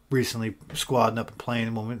been recently squadding up and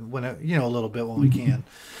playing when a little bit when we can.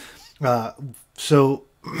 So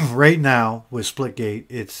right now with Splitgate,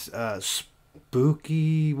 it's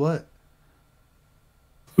spooky what?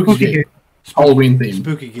 Spooky Halloween theme.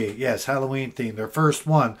 Splitgate, yes, Halloween theme. Their first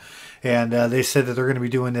one, and they said that they're going to be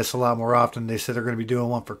doing this a lot more often. They said they're going to be doing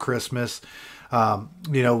one for Christmas.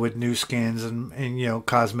 With new skins and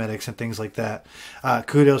cosmetics and things like that.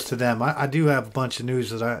 Kudos to them. I do have a bunch of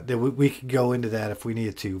news that we could go into that if we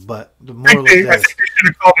needed to, but the moral of this, I think they should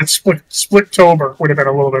have called it Splittober. Would have been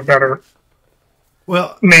a little bit better.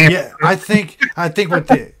 Well, yeah, I think what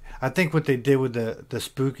they did with the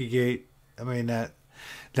Spooky Gate, I mean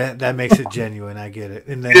that makes it genuine. I get it,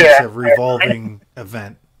 and then it's a revolving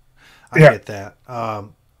event. I get that.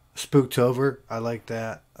 Spooktober, I like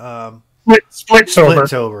that.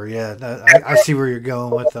 Splittober, yeah. I see where you're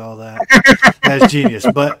going with all that. That's genius.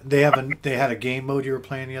 But they had a game mode you were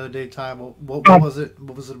playing the other day, Ty. What was it?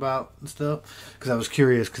 What was it about and stuff? Because I was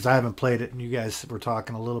curious because I haven't played it, and you guys were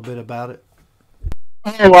talking a little bit about it.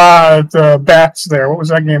 Oh, the bats there. What was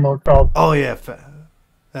that game mode called? Oh yeah,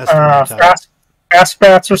 that's fast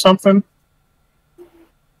bats or something. Do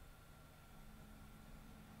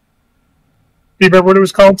you remember what it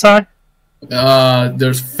was called, Ty?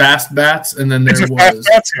 There's Fast Bats, and then there's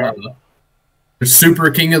Super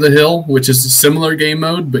King of the Hill, which is a similar game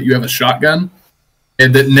mode, but you have a shotgun,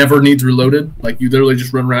 and that never needs reloaded. Like, you literally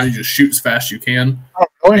just run around, you just shoot as fast as you can. Oh,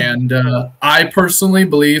 really? And I personally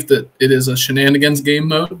believe that it is a shenanigans game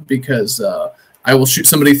mode, because I will shoot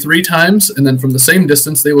somebody 3 times, and then from the same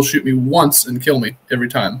distance, they will shoot me once and kill me every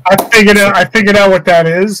time. I figured out what that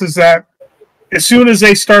is that as soon as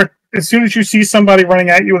you see somebody running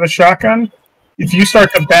at you with a shotgun, if you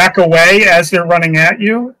start to back away as they're running at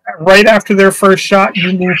you, right after their first shot,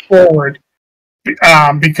 you move forward.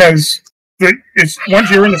 Because once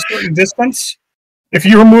you're in a certain distance, if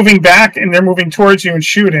you're moving back and they're moving towards you and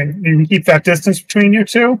shooting, you can keep that distance between you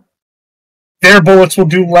two, their bullets will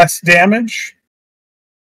do less damage.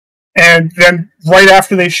 And then right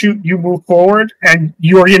after they shoot, you move forward, and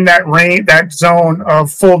you're in that zone of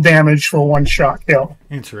full damage for one shot kill.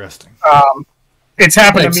 Interesting. It's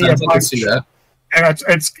happened to me a bunch. I can see that. And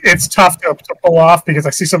it's tough to pull off because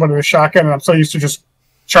I see somebody with a shotgun, and I'm so used to just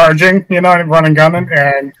charging, and running, gunning,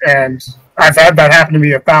 and I've had that happen to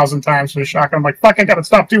me 1,000 times with a shotgun. I'm like, fuck, I gotta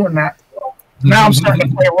stop doing that. Now I'm starting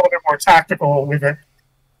to play a little bit more tactical with it,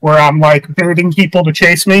 where I'm like baiting people to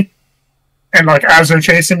chase me. And like as they're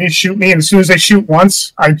chasing me, shoot me, and as soon as they shoot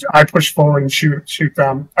once, I push forward and shoot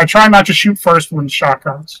them. I try not to shoot first with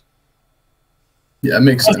shotguns. Yeah, it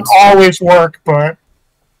makes sense. Doesn't always work, but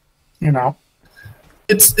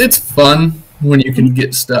it's fun when you can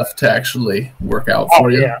get stuff to actually work out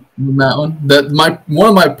for you. Yeah. On that one, one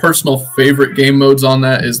of my personal favorite game modes on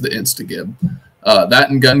that is the Instagib. That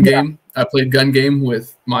and Gun Game. I played Gun Game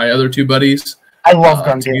with my other 2 buddies. I love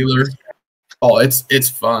Gun Game. Taylor. Oh, it's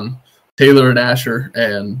fun. Taylor and Asher,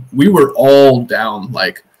 and we were all down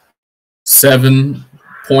like 7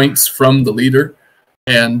 points from the leader,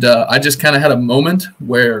 and I just kind of had a moment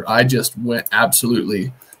where I just went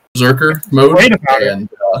absolutely berserker mode, and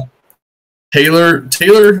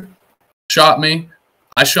Taylor shot me,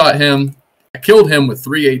 I shot him, I killed him with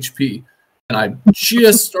 3 HP, and I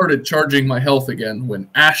just started charging my health again when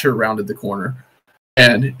Asher rounded the corner.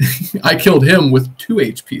 And I killed him with 2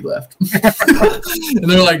 HP left. And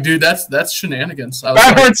they're like, dude, that's shenanigans.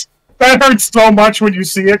 That hurts so much when you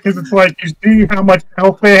see it, because it's like, you see how much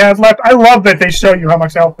health they had left. I love that they show you how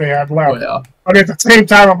much health they had left. Oh, yeah. But at the same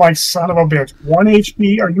time, I'm like, son of a bitch, 1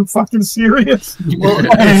 HP? Are you fucking serious? Well,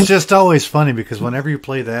 it's just always funny, because whenever you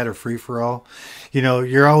play that or free-for-all,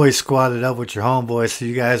 you're always squatted up with your homeboys, so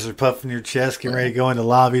you guys are puffing your chest, getting ready to go into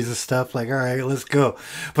lobbies and stuff, like, all right, let's go.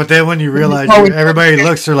 But then when you realize everybody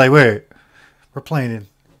looks, they're like, wait, we're playing in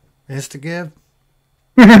Instagib?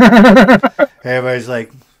 Everybody's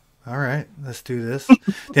like, all right, let's do this.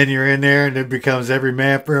 Then you're in there, and it becomes every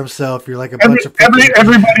man for himself. You're like a bunch of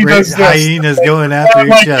everybody does hyenas going after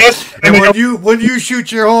each other. And when you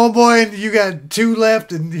shoot your homeboy and you got 2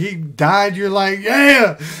 left and he died, you're like,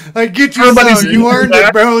 yeah, like get your son. You earned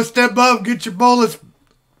it, bro. Step up, get your bullets.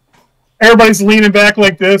 everybody's leaning back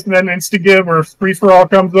like this, and then insta-give or free-for-all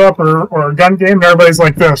comes up, or a gun game, and everybody's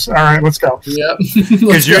like this. All right, let's go. Yep.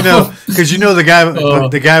 Because you know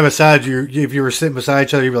the guy beside you, if you were sitting beside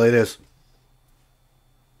each other, you'd be like this.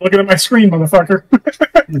 Looking at my screen, motherfucker.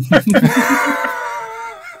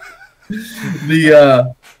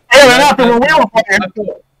 That happened when we were playing.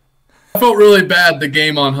 I felt really bad the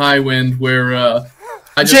game on High Wind where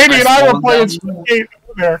Jamie and I were playing Splitgate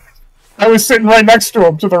there. I was sitting right next to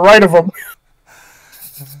him, to the right of him.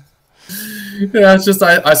 Yeah, it's just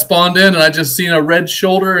I spawned in and I just seen a red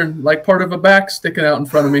shoulder and like part of a back sticking out in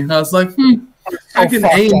front of me. And I was like, I can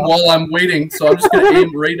aim while I'm waiting, so I'm just going to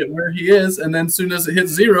aim right at where he is, and then as soon as it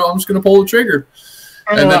hits 0, I'm just going to pull the trigger.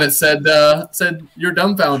 And then it said you're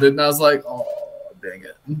dumbfounded, and I was like, oh, dang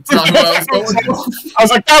it. It's not who I was going for. I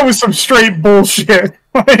was like, that was some straight bullshit.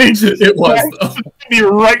 It was, though. Be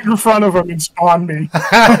right in front of him and spawn me.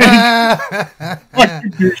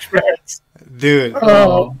 Dude,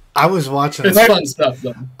 I was watching. It's fun stuff,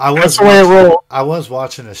 though. That's the way it rolls. I was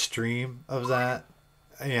watching a stream of that,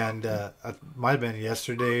 and it might have been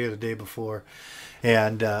yesterday or the day before,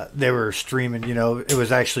 and they were streaming. It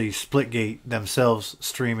was actually Splitgate themselves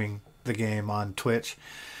streaming the game on Twitch,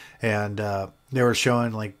 and they were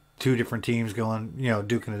showing like 2 different teams going,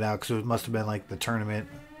 duking it out because it must have been like the tournament.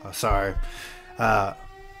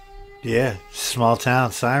 Yeah, small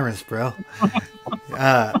town sirens, bro.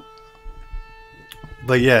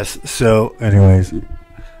 But yes, so anyways.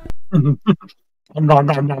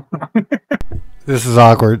 No. This is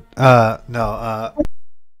awkward. No.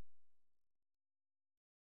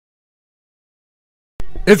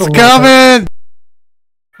 It's coming!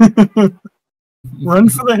 Run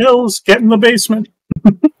for the hills, get in the basement.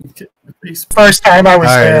 First time I was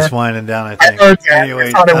there. It's winding down, I think. Anyway,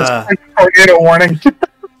 I thought it was a tornado warning.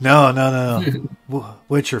 No.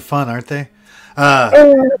 Which are fun, aren't they?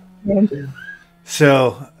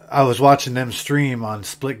 So I was watching them stream on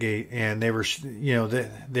Splitgate, and they were,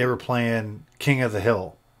 they were playing King of the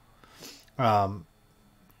Hill. I'm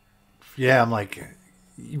like,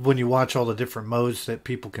 when you watch all the different modes that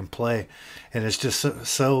people can play, and it's just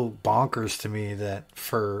so bonkers to me that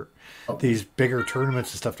for these bigger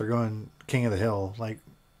tournaments and stuff, they're going King of the Hill. Like,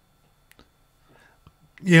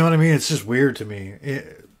 you know what I mean? It's just weird to me.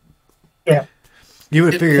 You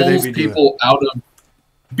would figure they'd be people out of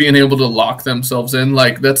being able to lock themselves in.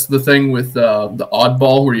 Like, that's the thing with the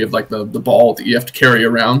oddball, where you have like the ball that you have to carry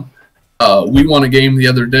around. We won a game the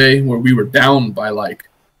other day where we were down by like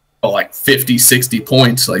 50, 60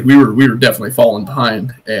 points. Like, we were definitely falling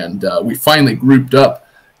behind, and we finally grouped up,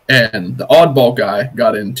 and the oddball guy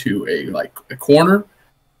got into a corner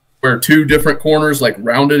where 2 different corners like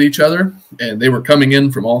rounded each other, and they were coming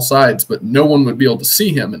in from all sides, but no one would be able to see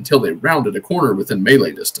him until they rounded a corner within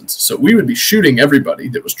melee distance. So we would be shooting everybody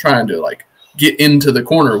that was trying to like get into the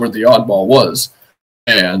corner where the oddball was,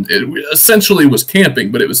 and it essentially was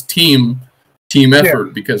camping, but it was team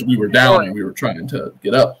effort because we were down and we were trying to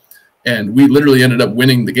get up, and we literally ended up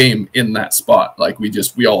winning the game in that spot. Like, we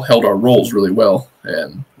all held our roles really well,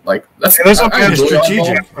 and like that's a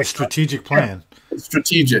strategic plan.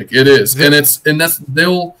 Strategic, it is, and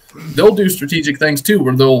they'll do strategic things too,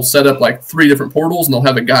 where they'll set up like 3 different portals, and they'll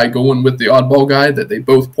have a guy going with the oddball guy that they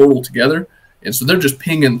both portal together, and so they're just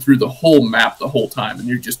pinging through the whole map the whole time, and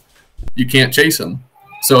you can't chase them.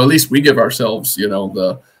 So at least we give ourselves,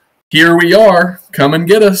 the here we are, come and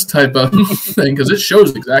get us type of thing, because it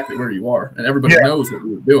shows exactly where you are, and everybody knows what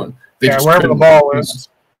we were doing. They just wherever the ball is.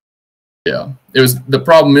 Yeah, the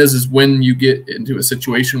problem is when you get into a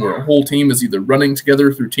situation where a whole team is either running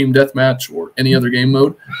together through team deathmatch or any other game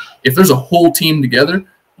mode. If there's a whole team together,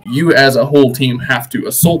 you as a whole team have to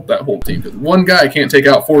assault that whole team, because one guy can't take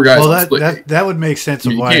out 4 guys. Well, that would make sense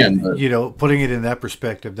of why, putting it in that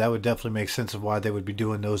perspective, that would definitely make sense of why they would be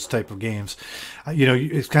doing those type of games.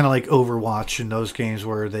 It's kind of like Overwatch in those games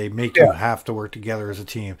where they make you have to work together as a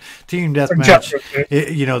team. Team deathmatch,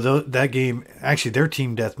 that game, actually their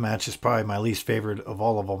team deathmatch is probably my least favorite of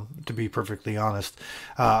all of them, to be perfectly honest.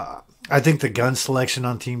 I think the gun selection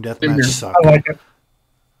on team deathmatch sucks. I like it.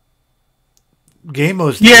 Game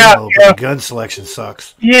mode's but gun selection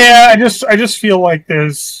sucks. Yeah, I just feel like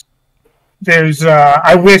there's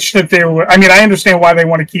I wish that there were. I mean, I understand why they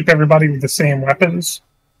want to keep everybody with the same weapons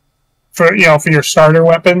for your starter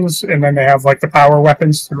weapons, and then they have like the power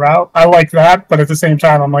weapons throughout. I like that, but at the same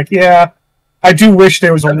time, I'm like, I do wish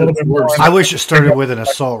there was a little bit more. I wish it started with an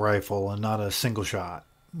assault rifle and not a single shot.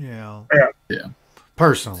 Yeah.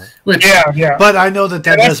 Personally. But I know that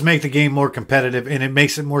does make the game more competitive, and it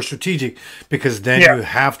makes it more strategic, because then you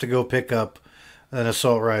have to go pick up an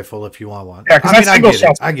assault rifle if you want one. Yeah, because I get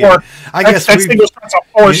it. I get it. I guess that single shot's a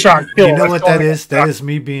 4-shot kill. You know what that is? That is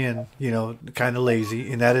me being, kind of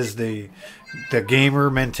lazy, and that is the gamer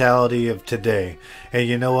mentality of today. And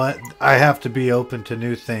you know what? I have to be open to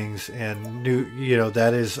new things and new.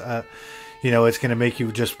 That is, it's going to make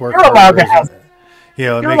you just work harder. It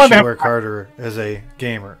makes you work harder as a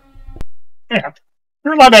gamer. Yeah.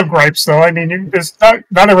 You're allowed to have gripes, though. I mean,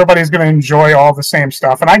 not everybody's going to enjoy all the same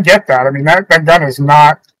stuff, and I get that. I mean, that gun is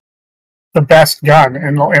not the best gun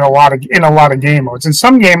in a lot of game modes. In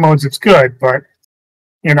some game modes, it's good, but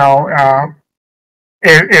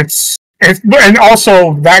it's and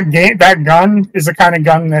also that gun is the kind of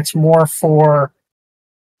gun that's more for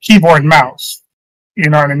keyboard and mouse. You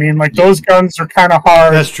know what I mean? Like those guns are kind of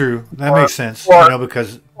hard. That's true. That makes sense.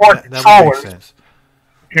 Because that would make sense.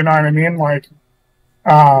 You know what I mean? Like.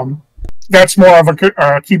 That's more of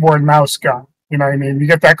a keyboard and mouse gun. You know what I mean? You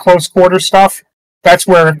get that close quarter stuff. That's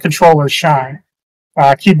where controllers shine.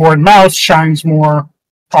 Keyboard and mouse shines more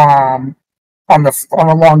on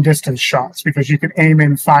the long distance shots because you can aim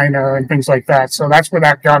in finer and things like that. So that's where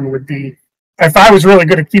that gun would be. If I was really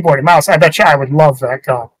good at keyboard and mouse, I bet you I would love that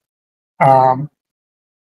gun.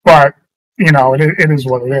 But it is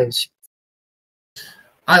what it is.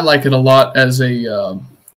 I like it a lot as a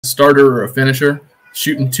starter or a finisher.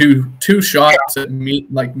 Shooting two shots at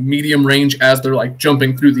medium range as they're like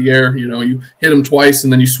jumping through the air. You hit them twice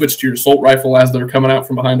and then you switch to your assault rifle as they're coming out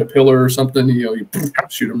from behind a pillar or something. You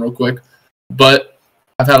shoot them real quick. But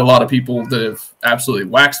I've had a lot of people that have absolutely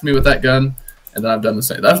waxed me with that gun, and then I've done the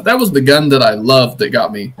same. That was the gun that I loved that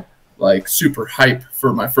got me like super hype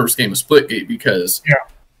for my first game of Splitgate because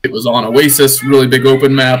it was on Oasis, really big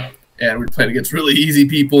open map, and we played against really easy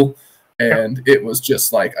people. And it was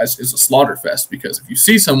just like, it's a slaughter fest because if you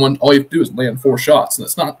see someone, all you have to do is land 4 shots. And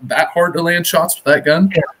it's not that hard to land shots with that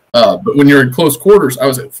gun. Yeah. But when you're in close quarters, I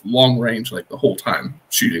was at long range like the whole time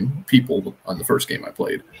shooting people on the first game I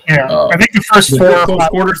played. Yeah, I think the first 4 close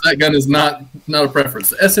quarters, that gun is not a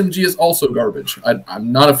preference. The SMG is also garbage.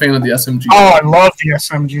 I'm not a fan of the SMG. Oh, I love the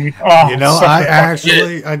SMG. Oh,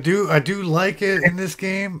 I do like it in this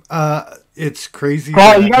game. It's crazy.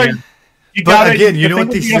 But again, you know what?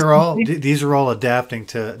 These are all adapting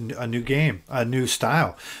to a new game, a new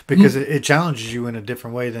style, because it challenges you in a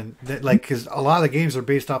different way than because a lot of the games are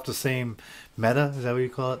based off the same meta. Is that what you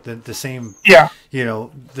call it? The same,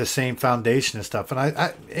 the same foundation and stuff. And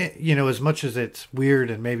I as much as it's weird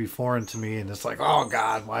and maybe foreign to me, and it's like, oh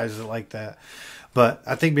God, why is it like that? But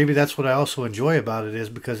I think maybe that's what I also enjoy about it is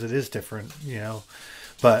because it is different,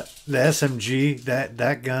 But the SMG,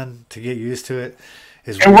 that gun, to get used to it.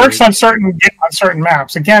 It works on certain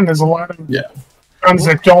maps. Again, there's a lot of guns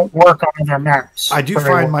that don't work on other maps. I do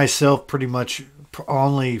find myself pretty much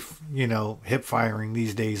only, hip firing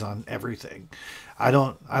these days on everything. I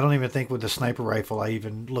don't even think with the sniper rifle I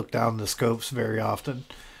even look down the scopes very often.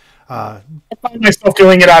 I find myself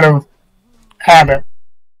doing it out of habit,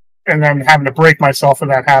 and then having to break myself of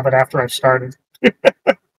that habit after I've started.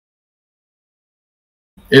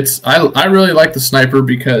 I really like the sniper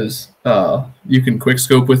because you can quick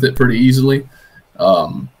scope with it pretty easily.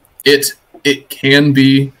 It can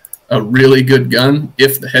be a really good gun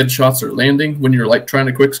if the headshots are landing when you're like trying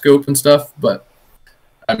to quick scope and stuff. But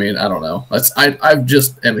I mean, I don't know. I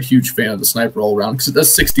just am a huge fan of the sniper all around because it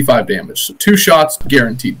does 65 damage. So 2 shots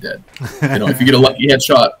guaranteed dead. If you get a lucky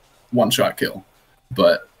headshot, 1-shot kill.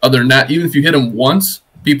 But other than that, even if you hit them once,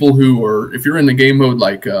 people who are if you're in the game mode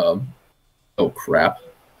like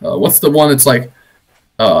what's the one that's like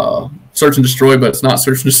search and destroy, but it's not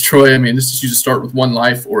search and destroy. I mean, you just start with 1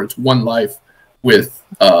 life, or it's 1 life with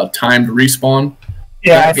timed respawn.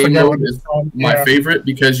 Yeah, that game mode is my favorite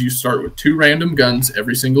because you start with 2 random guns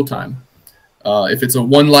every single time. If it's a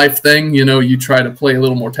 1 life thing, you try to play a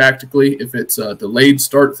little more tactically. If it's a delayed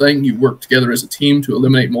start thing, you work together as a team to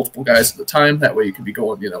eliminate multiple guys at a time. That way you can be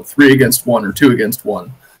going, 3 against 1 or 2 against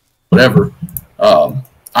 1, whatever.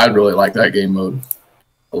 I really like that game mode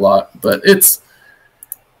a lot, but it's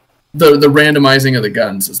the randomizing of the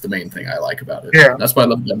guns is the main thing I like about it. Yeah, that's why I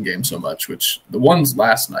love Gun Game so much. Which the ones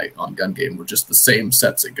last night on Gun Game were just the same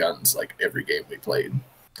sets of guns like every game we played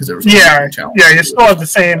because there was you still have the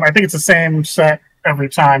same. I think it's the same set every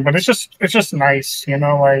time, but it's just nice,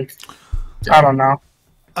 I don't know.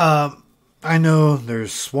 I know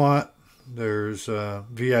there's SWAT, there's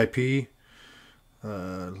VIP,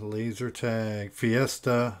 laser tag,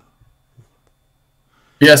 Fiesta.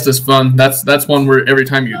 Fiesta's fun. That's one where every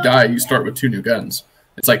time you die, you start with 2 new guns.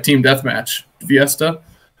 It's like Team Deathmatch Fiesta,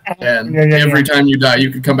 and every time you die,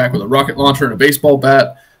 you can come back with a rocket launcher and a baseball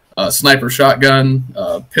bat, a sniper shotgun,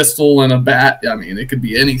 a pistol and a bat. I mean, it could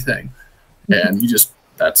be anything. and you just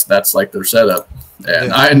that's like their setup,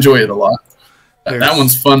 and I enjoy it a lot. That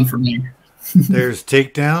one's fun for me. There's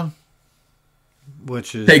Takedown,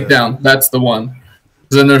 which is Takedown. That's the one.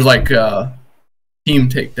 Then there's like Team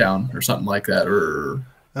Takedown or something like that, or.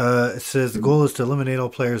 It says the goal is to eliminate all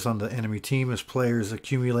players on the enemy team. As players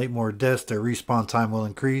accumulate more deaths, their respawn time will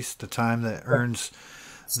increase. The time that earns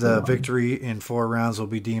the victory in 4 rounds will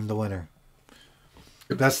be deemed the winner.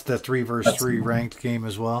 That's the 3 versus 3 ranked game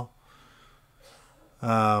as well.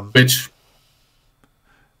 Which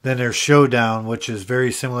then there's Showdown, which is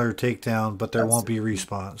very similar to Takedown, but there won't be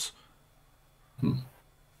respawns.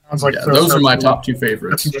 Sounds like those are my top 2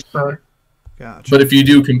 favorites. Gotcha. But if you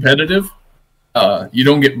do competitive, you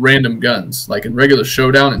don't get random guns. Like in regular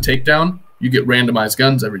Showdown and Takedown, you get randomized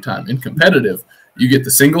guns every time. In competitive, you get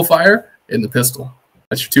the single fire and the pistol.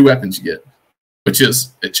 That's your 2 weapons you get, which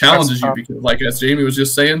is, it challenges you because, like as Jamie was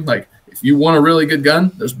just saying, like if you want a really good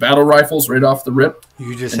gun, there's battle rifles right off the rip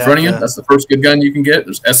you just in front of you. That's the first good gun you can get.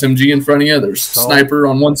 There's SMG in front of you. There's sniper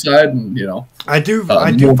on one side, and you know. I do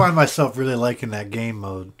find myself really liking that game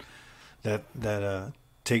mode, that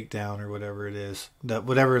Takedown or whatever it is, that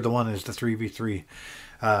whatever the one is, the 3v3.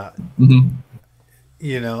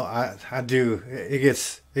 You know, I do. It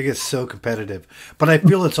gets so competitive, but I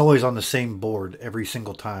feel it's always on the same board every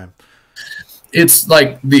single time. It's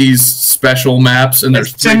like these special maps, and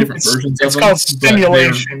there's 3 different versions of them. It's called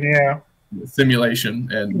simulation, simulation,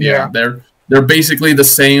 and they're basically the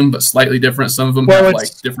same but slightly different. Some of them have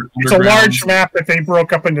like different. It's a large map that they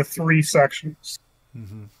broke up into 3 sections.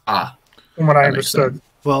 From what I understood.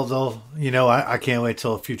 Well, they'll, you know, I can't wait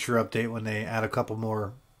till a future update when they add a couple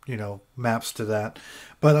more, you know, maps to that.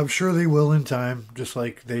 But I'm sure they will in time, just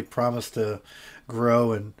like they promised to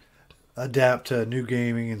grow and adapt to new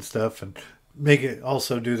gaming and stuff and make it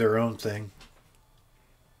also do their own thing.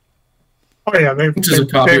 Oh, yeah. Which is a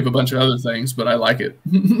copy of a bunch of other things, but I like it.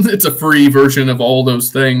 It's a free version of all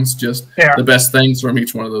those things, just the best things from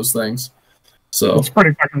each one of those things. So it's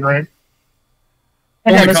pretty fucking great.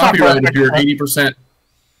 Only copyright if you're 80%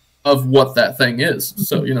 of what that thing is.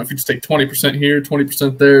 So, you know, if you just take 20% here,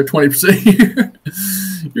 20% there, 20% here,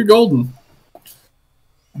 you're golden.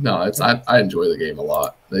 No, I enjoy the game a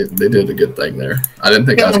lot. They did a good thing there. I didn't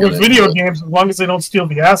think I was going to. With video games, as long as they don't steal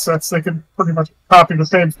the assets, they could pretty much copy the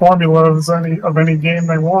same formula as any game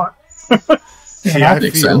they want. See,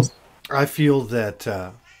 I feel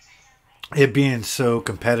that it being so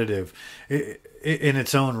competitive, in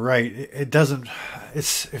its own right, it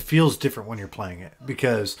feels different when you're playing it,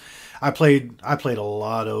 because I played a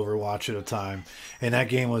lot of Overwatch at a time, and that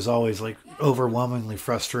game was always like overwhelmingly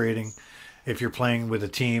frustrating if you're playing with a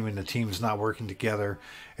team and the team's not working together.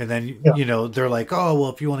 And then you know, they're like, oh well,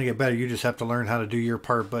 if you want to get better, you just have to learn how to do your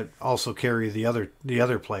part but also carry the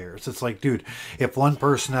other players. It's like, dude, if one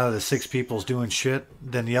person out of the 6 people's doing shit,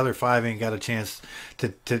 then the other 5 ain't got a chance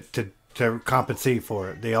to compensate for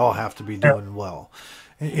it. They all have to be doing well,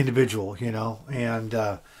 individual, you know. And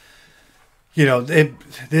you know,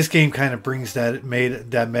 this game kind of brings that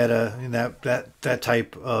meta and that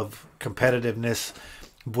type of competitiveness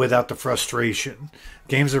without the frustration.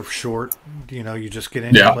 Games are short, you know, you just get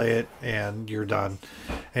in and play it and you're done.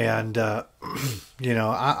 And you know,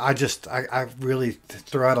 I really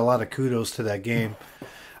throw out a lot of kudos to that game.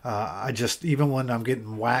 I just, even when I'm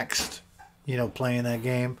getting waxed, you know, playing that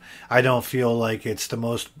game, I don't feel like it's the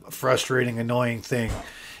most frustrating, annoying thing.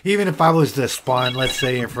 Even if I was to spawn, let's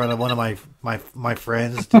say, in front of one of my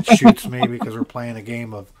friends that shoots me because we're playing a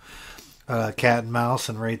game of cat and mouse,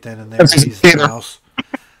 and right then and there he's the mouse.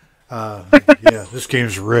 Yeah, this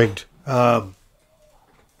game's rigged. But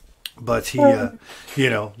he, you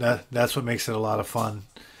know, that's what makes it a lot of fun,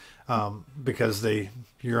 because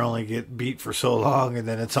you only get beat for so long, and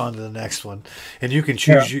then it's on to the next one, and you can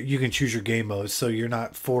choose your game modes, so you're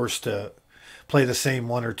not forced to play the same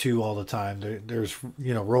 1 or 2 all the time. There's,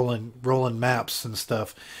 you know, rolling maps and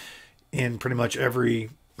stuff in pretty much every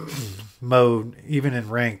mode, even in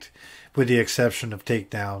ranked, with the exception of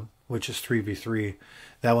Takedown, which is 3v3.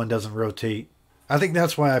 That one doesn't rotate. I think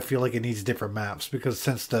that's why I feel like it needs different maps, because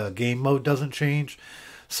since the game mode doesn't change,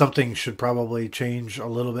 something should probably change a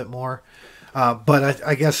little bit more. But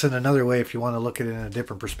I guess in another way, if you want to look at it in a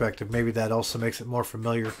different perspective, maybe that also makes it more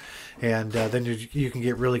familiar, and then you can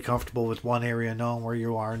get really comfortable with one area, knowing where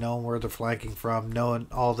you are, knowing where they're flanking from, knowing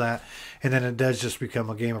all that, and then it does just become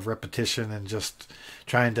a game of repetition and just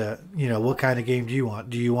trying to, you know, what kind of game do you want?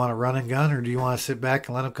 Do you want to run and gun, or do you want to sit back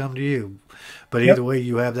and let them come to you? But either way,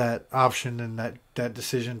 you have that option and that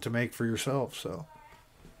decision to make for yourself. So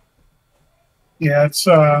yeah, it's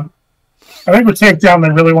I think with Takedown,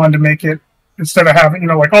 they really wanted to make it, instead of having, you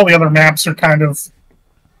know, like all the other maps are kind of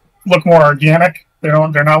look more organic.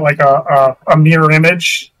 They're not like a mirror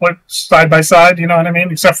image, like side by side. You know what I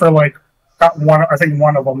mean? Except for like got one. I think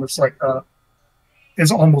one of them is like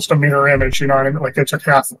is almost a mirror image. You know what I mean? Like they took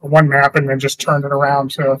half one map and then just turned it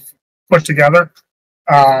around to put together.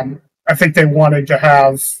 I think they wanted to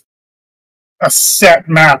have a set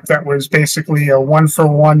map that was basically a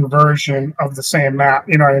 1-for-1 version of the same map.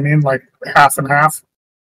 You know what I mean? Like half and half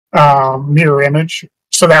mirror image.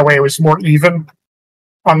 So that way it was more even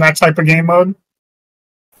on that type of game mode.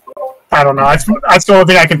 I don't know. That's the only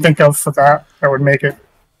thing I can think of for that would make it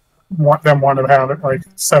want to have it like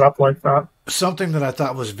set up like that. Something that I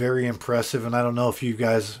thought was very impressive, and I don't know if you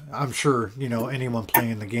guys, I'm sure, anyone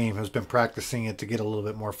playing the game has been practicing it to get a little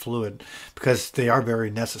bit more fluid because they are very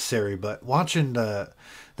necessary. But watching that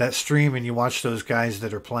stream and you watch those guys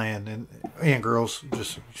that are playing and girls,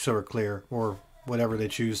 just so we're clear, or whatever they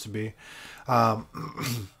choose to be, and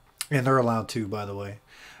they're allowed to, by the way.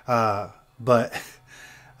 But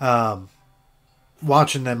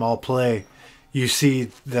watching them all play, you see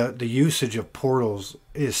the usage of portals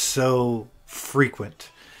is so frequent.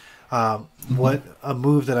 What a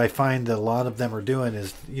move that I find that a lot of them are doing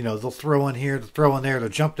is, they'll throw in here, they'll throw in there, they'll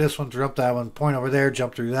jump this one, jump that one, point over there,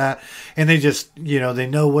 jump through that, and they just, they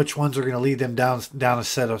know which ones are going to lead them down a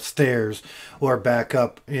set of stairs or back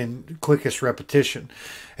up in quickest repetition.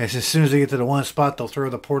 And as soon as they get to the one spot, they'll throw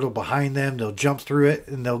the portal behind them, they'll jump through it,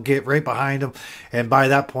 and they'll get right behind them. And by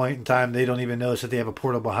that point in time, they don't even notice that they have a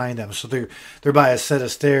portal behind them. So they're by a set of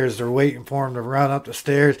stairs. They're waiting for them to run up the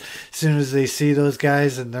stairs. As soon as they see those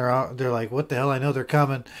guys, and they're like, "What the hell? I know they're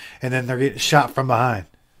coming!" And then they're getting shot from behind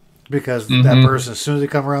because that person, as soon as they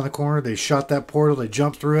come around the corner, they shot that portal. They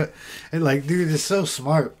jump through it, and like, dude, it's so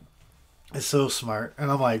smart. It's so smart. And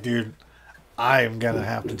I'm like, dude, I am gonna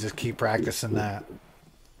have to just keep practicing that.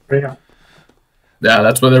 Yeah. Yeah,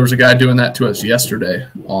 that's why there was a guy doing that to us yesterday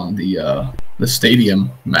on the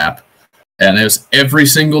stadium map. And it was every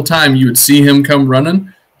single time you would see him come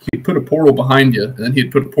running, he'd put a portal behind you, and then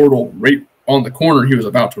he'd put a portal right on the corner he was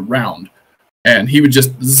about to round. And he would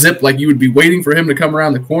just zip, like you would be waiting for him to come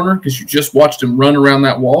around the corner because you just watched him run around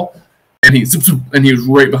that wall. And he zips, and he was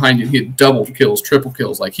right behind you. He had double kills, triple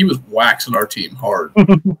kills. Like he was waxing our team hard.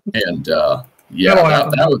 And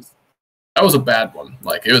that was a bad one.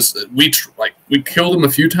 Like it was, we killed him a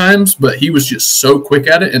few times, but he was just so quick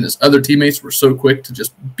at it, and his other teammates were so quick to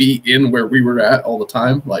just be in where we were at all the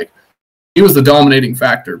time. Like he was the dominating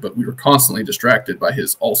factor, but we were constantly distracted by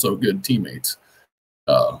his also good teammates.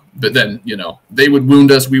 But then they would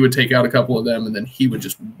wound us, we would take out a couple of them, and then he would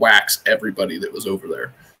just wax everybody that was over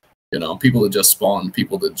there. People that just spawned,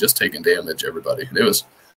 people that just taken damage, everybody. It was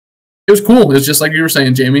cool. It was just like you were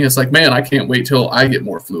saying, Jamie. It's like, man, I can't wait till I get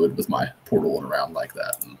more fluid with my portaling around like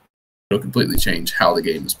that. And it'll completely change how the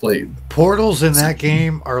game is played. Portals in that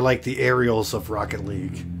game are like the aerials of Rocket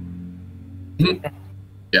League.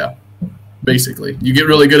 Yeah, basically. You get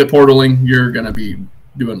really good at portaling, you're going to be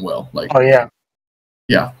doing well. Like, oh, yeah.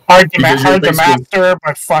 Yeah. Hard to master,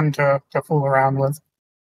 but fun to fool around with.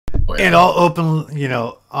 Oh, yeah. And all open,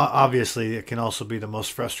 obviously it can also be the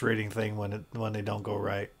most frustrating thing when they don't go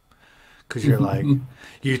right. Because you're like,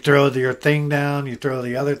 you throw your thing down, you throw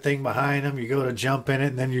the other thing behind them, you go to jump in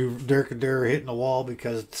it, and then they're hitting the wall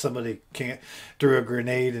because somebody threw a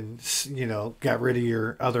grenade and got rid of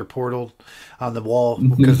your other portal on the wall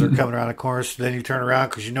because they're coming around the corner. So then you turn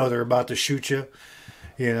around because they're about to shoot you.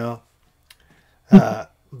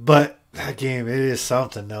 But that game, it is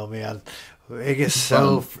something though, man. It gets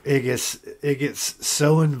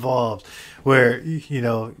so involved where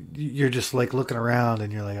you're just like looking around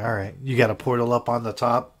and you're like, all right, you got a portal up on the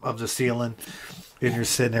top of the ceiling and you're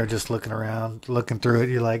sitting there just looking around, looking through it.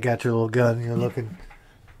 You like got your little gun and you're looking.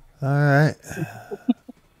 All right.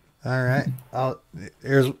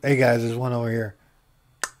 Hey guys, there's one over here.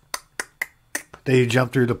 Then you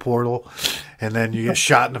jump through the portal and then you get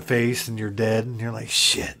shot in the face and you're dead and you're like,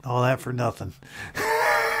 shit, all that for nothing.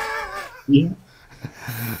 Yeah.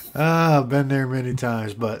 I've been there many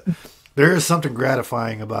times, but there is something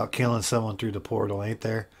gratifying about killing someone through the portal, ain't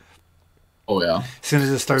there? Oh yeah. As soon as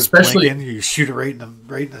it starts blinking, you shoot it right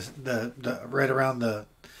around the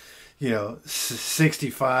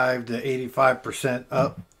 65 to 85%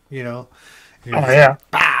 up. Oh yeah.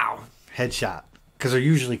 Bow, headshot, because they're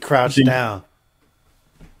usually crouched down.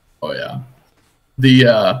 Oh yeah.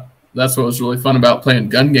 That's what was really fun about playing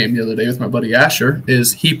gun game the other day with my buddy Asher.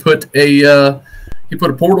 Is he put a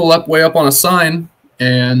portal way up on a sign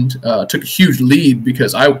and took a huge lead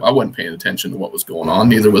because I wasn't paying attention to what was going on.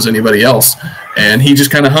 Neither was anybody else. And he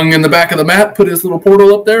just kind of hung in the back of the map, put his little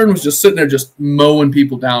portal up there, and was just sitting there just mowing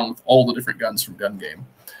people down with all the different guns from gun game.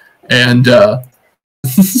 And the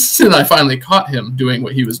and I finally caught him doing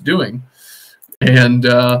what he was doing. And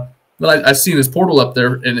but I seen his portal up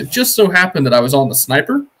there, and it just so happened that I was on the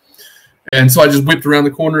sniper. And so I just whipped around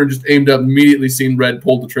the corner and just aimed up, immediately seen Red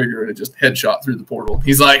pull the trigger, and it just headshot through the portal.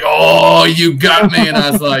 He's like, "Oh, you got me." And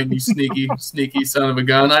I was like, "You sneaky son of a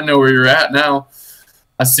gun. I know where you're at now.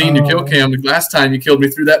 I seen your kill cam the last time you killed me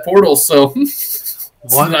through that portal." So,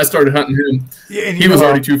 then I started hunting him. Yeah, and he was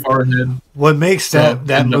already too far ahead. What makes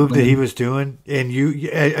that move that he was doing, and you,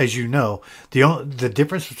 as you know, the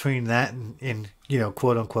difference between that and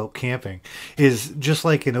quote unquote camping is just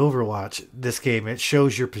like in Overwatch. This game, it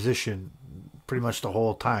shows your position pretty much the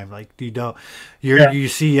whole time. Like you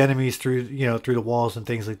see enemies through the walls and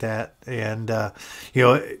things like that, and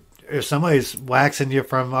if somebody's waxing you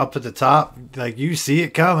from up at the top, like you see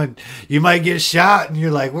it coming, you might get shot, and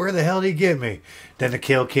you're like, "Where the hell did he get me?" Then the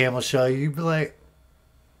kill cam will show you. You'd be like,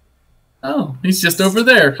 "Oh, he's just over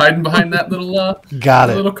there, hiding behind that little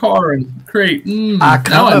little car and crate." Now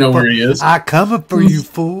I know where he is. I coming for you,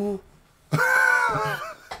 fool.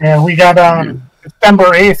 Yeah, we got December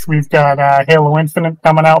 8th. We've got Halo Infinite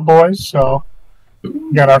coming out, boys. So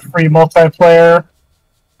we got our free multiplayer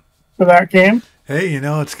for that game. Hey,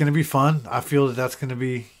 it's going to be fun. I feel that's going to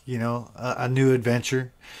be, a new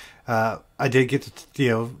adventure. I did get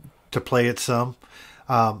to play it some.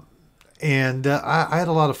 And I had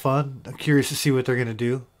a lot of fun. I'm curious to see what they're going to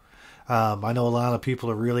do. I know a lot of people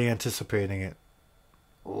are really anticipating it.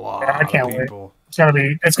 I can't wait.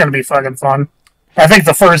 It's gonna be fucking fun. I think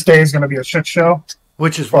the first day is gonna be a shit show.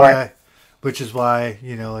 Which is why it's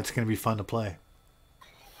going to be fun to play.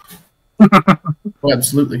 Oh,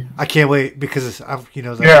 absolutely. I can't wait because I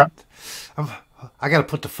got to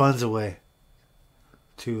put the funds away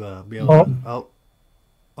to be able to.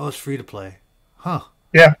 Oh, it's free to play, huh?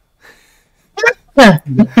 Yeah. Free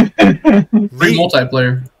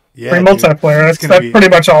multiplayer. Yeah, free multiplayer. That's pretty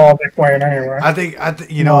much all I'll be playing anyway. I think a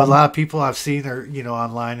lot of people I've seen or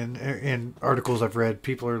online and articles I've read,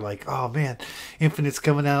 people are like, "Oh man, Infinite's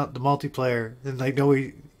coming out, the multiplayer," and like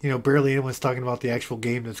barely anyone's talking about the actual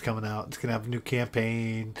game that's coming out. It's gonna have a new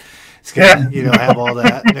campaign. It's gonna have all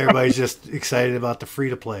that, and everybody's just excited about the free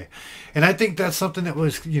to play. And I think that's something that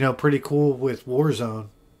was pretty cool with Warzone.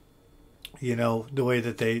 The way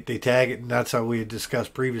that they tag it, and that's how we had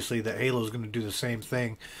discussed previously that Halo's going to do the same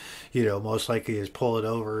thing. Most likely is pull it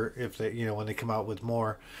over if they, when they come out with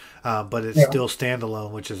more. But it's still standalone,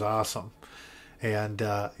 which is awesome. And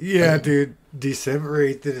dude,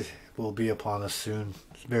 December 8th will be upon us soon,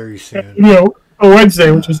 very soon. A Wednesday,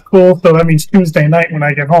 which is cool. So that means Tuesday night when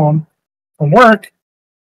I get home from work,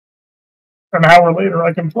 an hour later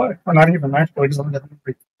I can play, or not even actually, because I'm getting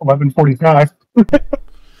 11:45.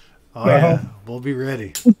 Oh yeah, we'll be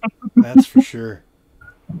ready. That's for sure.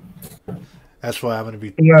 That's why I'm going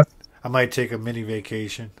to be. Yeah. I might take a mini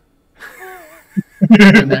vacation.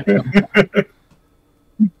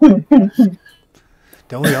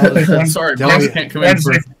 Don't we all? Sorry, can't come in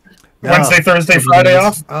for Wednesday, Thursday, Friday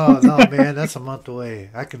off. Oh no, man, that's a month away.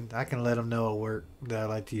 I can let them know at work that I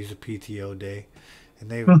like to use a PTO day, and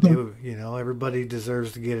they everybody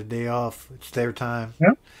deserves to get a day off. It's their time.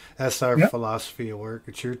 Yeah. That's our philosophy at work.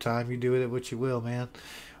 It's your time. You do it what you will, man.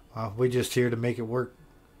 We're just here to make it work.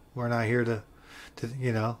 We're not here to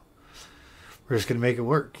we're just going to make it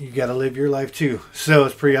work. You got to live your life too. So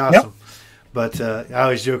it's pretty awesome. Yep. But I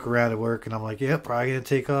always joke around at work, and I'm like, probably going to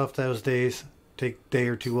take off those days. Take a day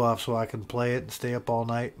or two off so I can play it and stay up all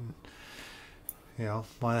night. And,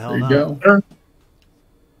 why the hell not? There you go. Sure.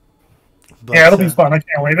 But, it'll be fun. I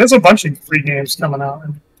can't wait. There's a bunch of free games coming out.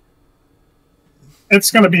 It's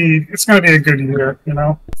gonna be a good year,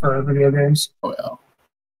 for video games. Oh yeah.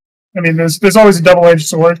 I mean, there's always a double-edged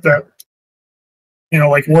sword that,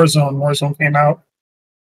 like Warzone. Warzone came out.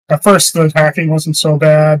 At first, the hacking wasn't so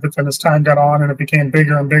bad, but then as time got on and it became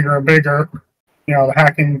bigger and bigger and bigger, the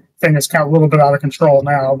hacking thing is kind of a little bit out of control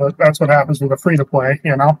now. But that's what happens with a free-to-play,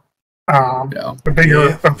 The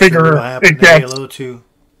bigger it gets. Halo too.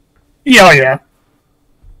 Yeah.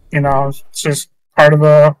 It's just part of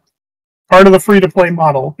the free-to-play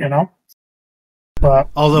model, But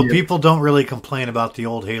although people don't really complain about the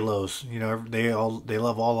old Halos, they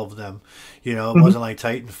love all of them. It wasn't like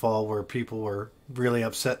Titanfall where people were really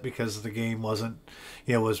upset because the game wasn't,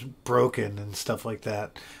 was broken and stuff like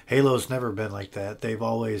that. Halo's never been like that. They've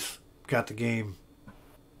always got the game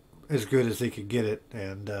as good as they could get it,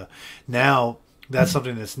 and now that's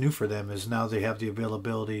something that's new for them. Is now they have the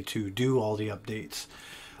availability to do all the updates.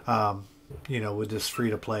 With this free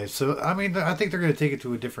to play. So, I mean, I think they're going to take it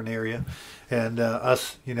to a different area. And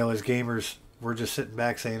us, as gamers, we're just sitting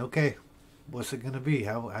back saying, okay, what's it going to be?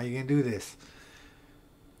 How are you going to do this?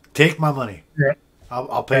 Take my money. Yeah.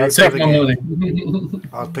 I'll pay you for the game.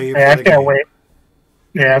 I'll pay you for the I game. can't wait.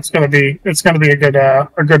 Yeah, it's gonna be a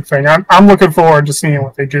good thing. I'm looking forward to seeing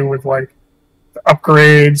what they do with like the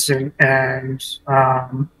upgrades and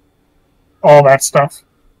all that stuff.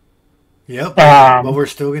 Yep, but we're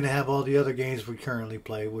still gonna have all the other games we currently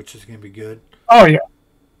play, which is gonna be good. Oh yeah,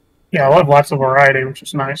 I'll have lots of variety, which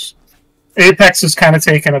is nice. Apex has kind of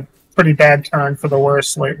taken a pretty bad turn for the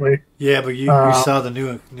worse lately. Yeah, but you saw the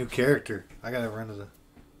new character. I gotta run to the.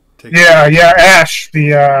 Yeah, Ash,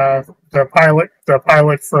 the pilot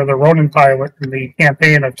for the Ronin pilot in the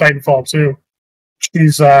campaign of Titanfall 2.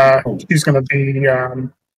 She's going to be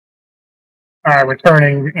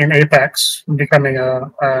returning in Apex and becoming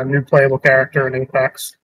a new playable character in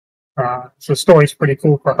Apex. So the story's pretty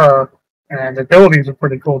cool for her, and the abilities are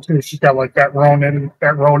pretty cool too. She's got like that Ronin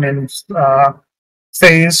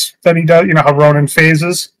phase that he does. You know how Ronin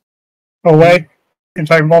phases away in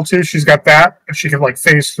Titanfall 2. She's got that. She can like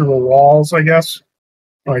phase through the walls, I guess.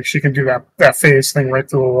 Like she can do that phase thing right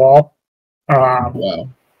through a wall. Wow.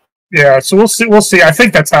 Yeah, so we'll see. I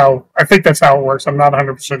think that's how it works. I'm not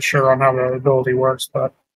 100% sure on how the ability works,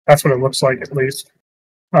 but that's what it looks like at least.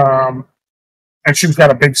 And she's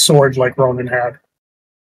got a big sword like Ronin had.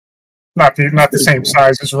 Not the same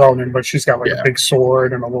size as Ronin, but she's got like a big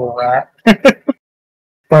sword and a little rat.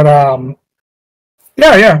 But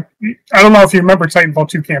yeah. I don't know if you remember Titanfall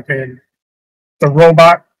 2 campaign. The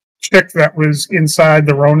robot chick that was inside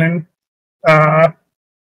the Ronin Titan.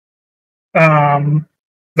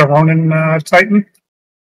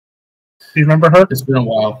 Do you remember her? It's been a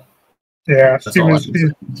while. Yeah,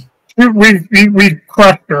 we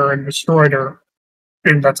crushed her and destroyed her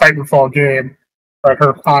in the Titanfall game, but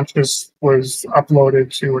her conscious was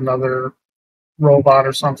uploaded to another robot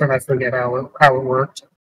or something. I forget how it worked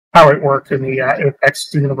in the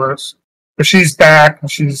Apex universe. But she's back.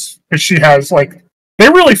 She has like they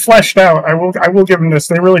really fleshed out. I will give them this.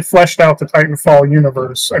 They really fleshed out the Titanfall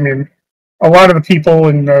universe. I mean, a lot of the people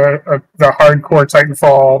in the hardcore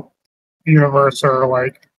Titanfall universe are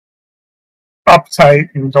like uptight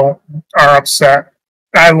and are upset.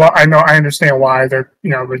 I understand why. They're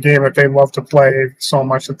the game that they love to play so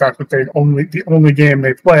much that's what the only game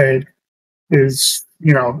they played is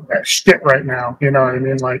shit right now. You know what I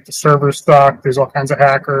mean? Like the server's stuck. There's all kinds of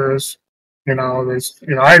hackers. I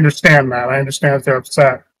understand that. I understand that they're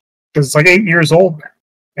upset because it's like 8 years old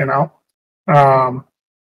now.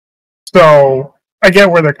 So I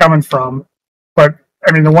get where they're coming from, but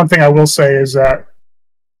I mean the one thing I will say is that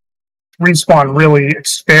Respawn really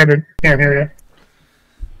expanded. Can't hear you.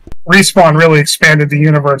 Respawn really expanded the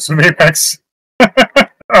universe of Apex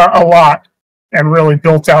a lot, and really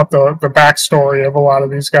built out the backstory of a lot of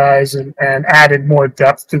these guys, and added more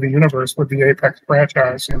depth to the universe with the Apex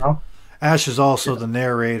franchise. Ash is also the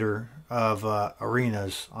narrator of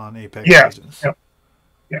Arenas on Apex Legends.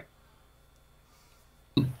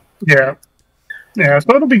 Yeah.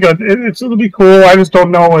 So it'll be good. It'll be cool. I just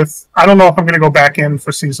don't know if I'm going to go back in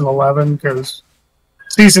for season 11 because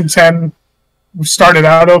season 10 started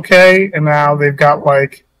out okay, and now they've got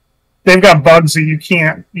bugs that you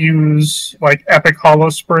can't use, like epic holo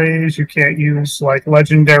sprays. You can't use like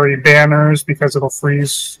legendary banners because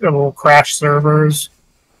it'll crash servers.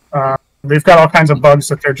 They've got all kinds of bugs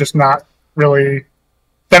that they're just not really,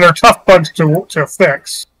 that are tough bugs to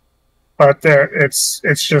fix. But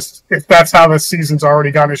it's just, if that's how the season's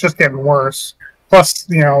already gone, it's just getting worse. Plus,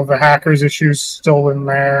 the hackers issues still in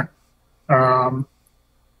there.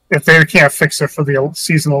 If they can't fix it for the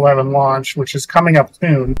season 11 launch, which is coming up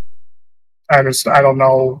soon, I don't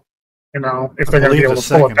know, if they're going to be able to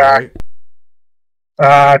pull it back.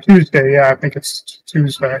 Right? Tuesday, yeah, I think it's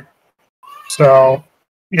Tuesday. So,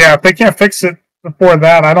 yeah, if they can't fix it before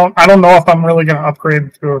that, I don't know if I'm really going to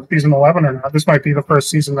upgrade to season 11 or not. This might be the first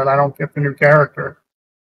season that I don't get the new character,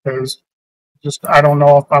 because I don't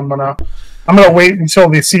know if I'm gonna wait until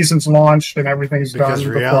the season's launched and everything's done. Because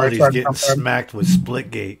reality's getting smacked with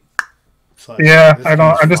Splitgate. Yeah,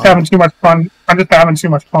 I'm just having too much fun. I'm just having too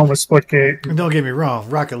much fun with Splitgate. And don't get me wrong,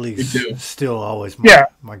 Rocket League's still always my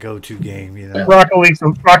go-to game. Rocket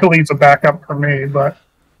League's a backup for me, but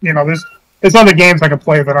there's other games I can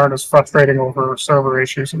play that aren't as frustrating over server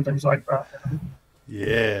issues and things like that.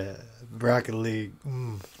 Yeah, Rocket League,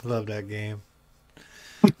 love that game.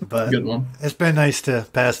 But good one. It's been nice to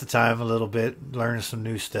pass the time a little bit, learn some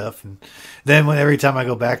new stuff, and then every time I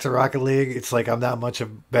go back to Rocket League, it's like I'm that much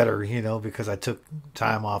better, because I took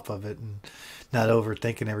time off of it and not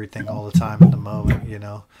overthinking everything all the time in the moment.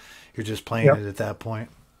 You're just playing it at that point.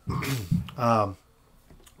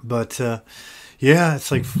 But yeah,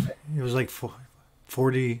 it's like it was like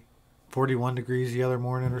 40 41 degrees the other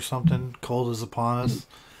morning or something. Cold is upon us.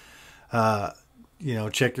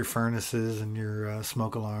 Check your furnaces and your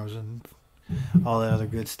smoke alarms and all that other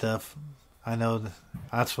good stuff. I know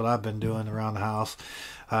that's what I've been doing around the house.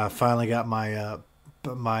 Finally got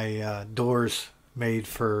my doors made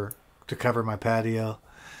to cover my patio.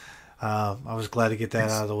 I was glad to get that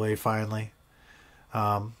out of the way finally.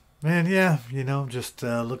 Just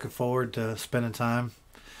looking forward to spending time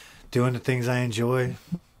doing the things I enjoy.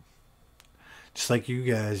 Just like you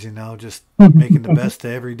guys, just making the best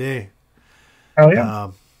of every day. Oh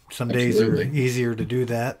yeah. Some days are easier to do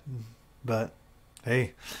that, but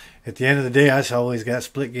hey, at the end of the day, I just always got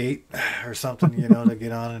Splitgate or something, to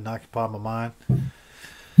get on and occupy my mind.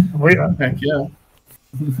 Oh yeah. Heck yeah.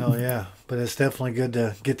 Hell yeah. But it's definitely good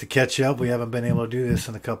to get to catch up. We haven't been able to do this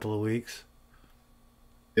in a couple of weeks.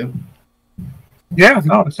 Yep. Yeah,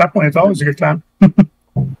 no, it's always a good time. Have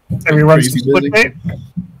you run some Splitgate?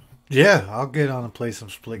 Yeah, I'll get on and play some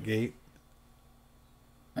Splitgate.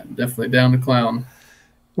 I'm definitely down to clown.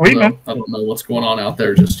 Sweet, man. I don't know what's going on out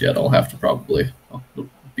there just yet. I'll have to probably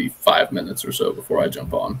be 5 minutes or so before I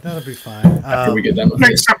jump on. That'll be fine. After we get done with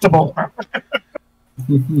acceptable.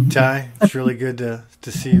 Ty, it's really good to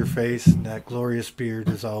see your face and that glorious beard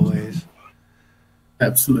as always.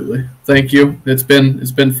 Absolutely. Thank you. It's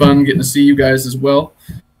been fun getting to see you guys as well.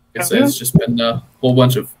 It's just been a whole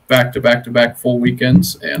bunch of back-to-back full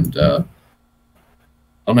weekends, and I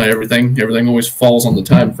don't know, everything always falls on the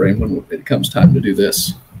time frame when it comes time to do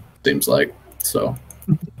this, seems like. So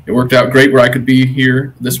it worked out great where I could be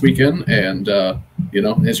here this weekend, and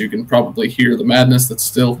as you can probably hear the madness that's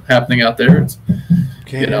still happening out there. It's,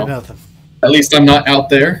 Can't do nothing. At least I'm not out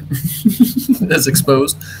there as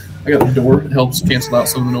exposed. I got a door. It helps cancel out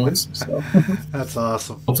some of the noise. So that's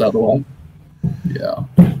awesome. Helps out the wall. Yeah.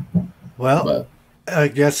 Well, I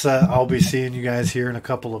guess I'll be seeing you guys here in a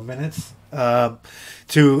couple of minutes.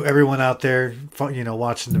 To everyone out there,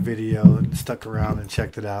 watching the video and stuck around and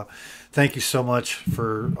checked it out, thank you so much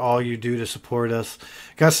for all you do to support us.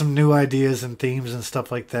 Got some new ideas and themes and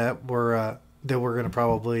stuff like that we're going to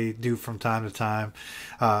probably do from time to time.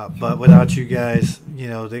 But without you guys,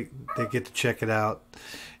 they get to check it out.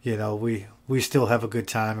 We still have a good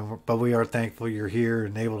time, but we are thankful you're here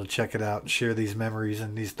and able to check it out and share these memories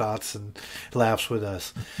and these thoughts and laughs with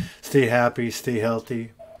us. Stay happy, stay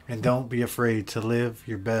healthy, and don't be afraid to live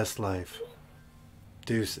your best life.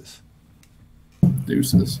 Deuces.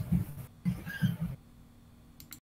 Deuces.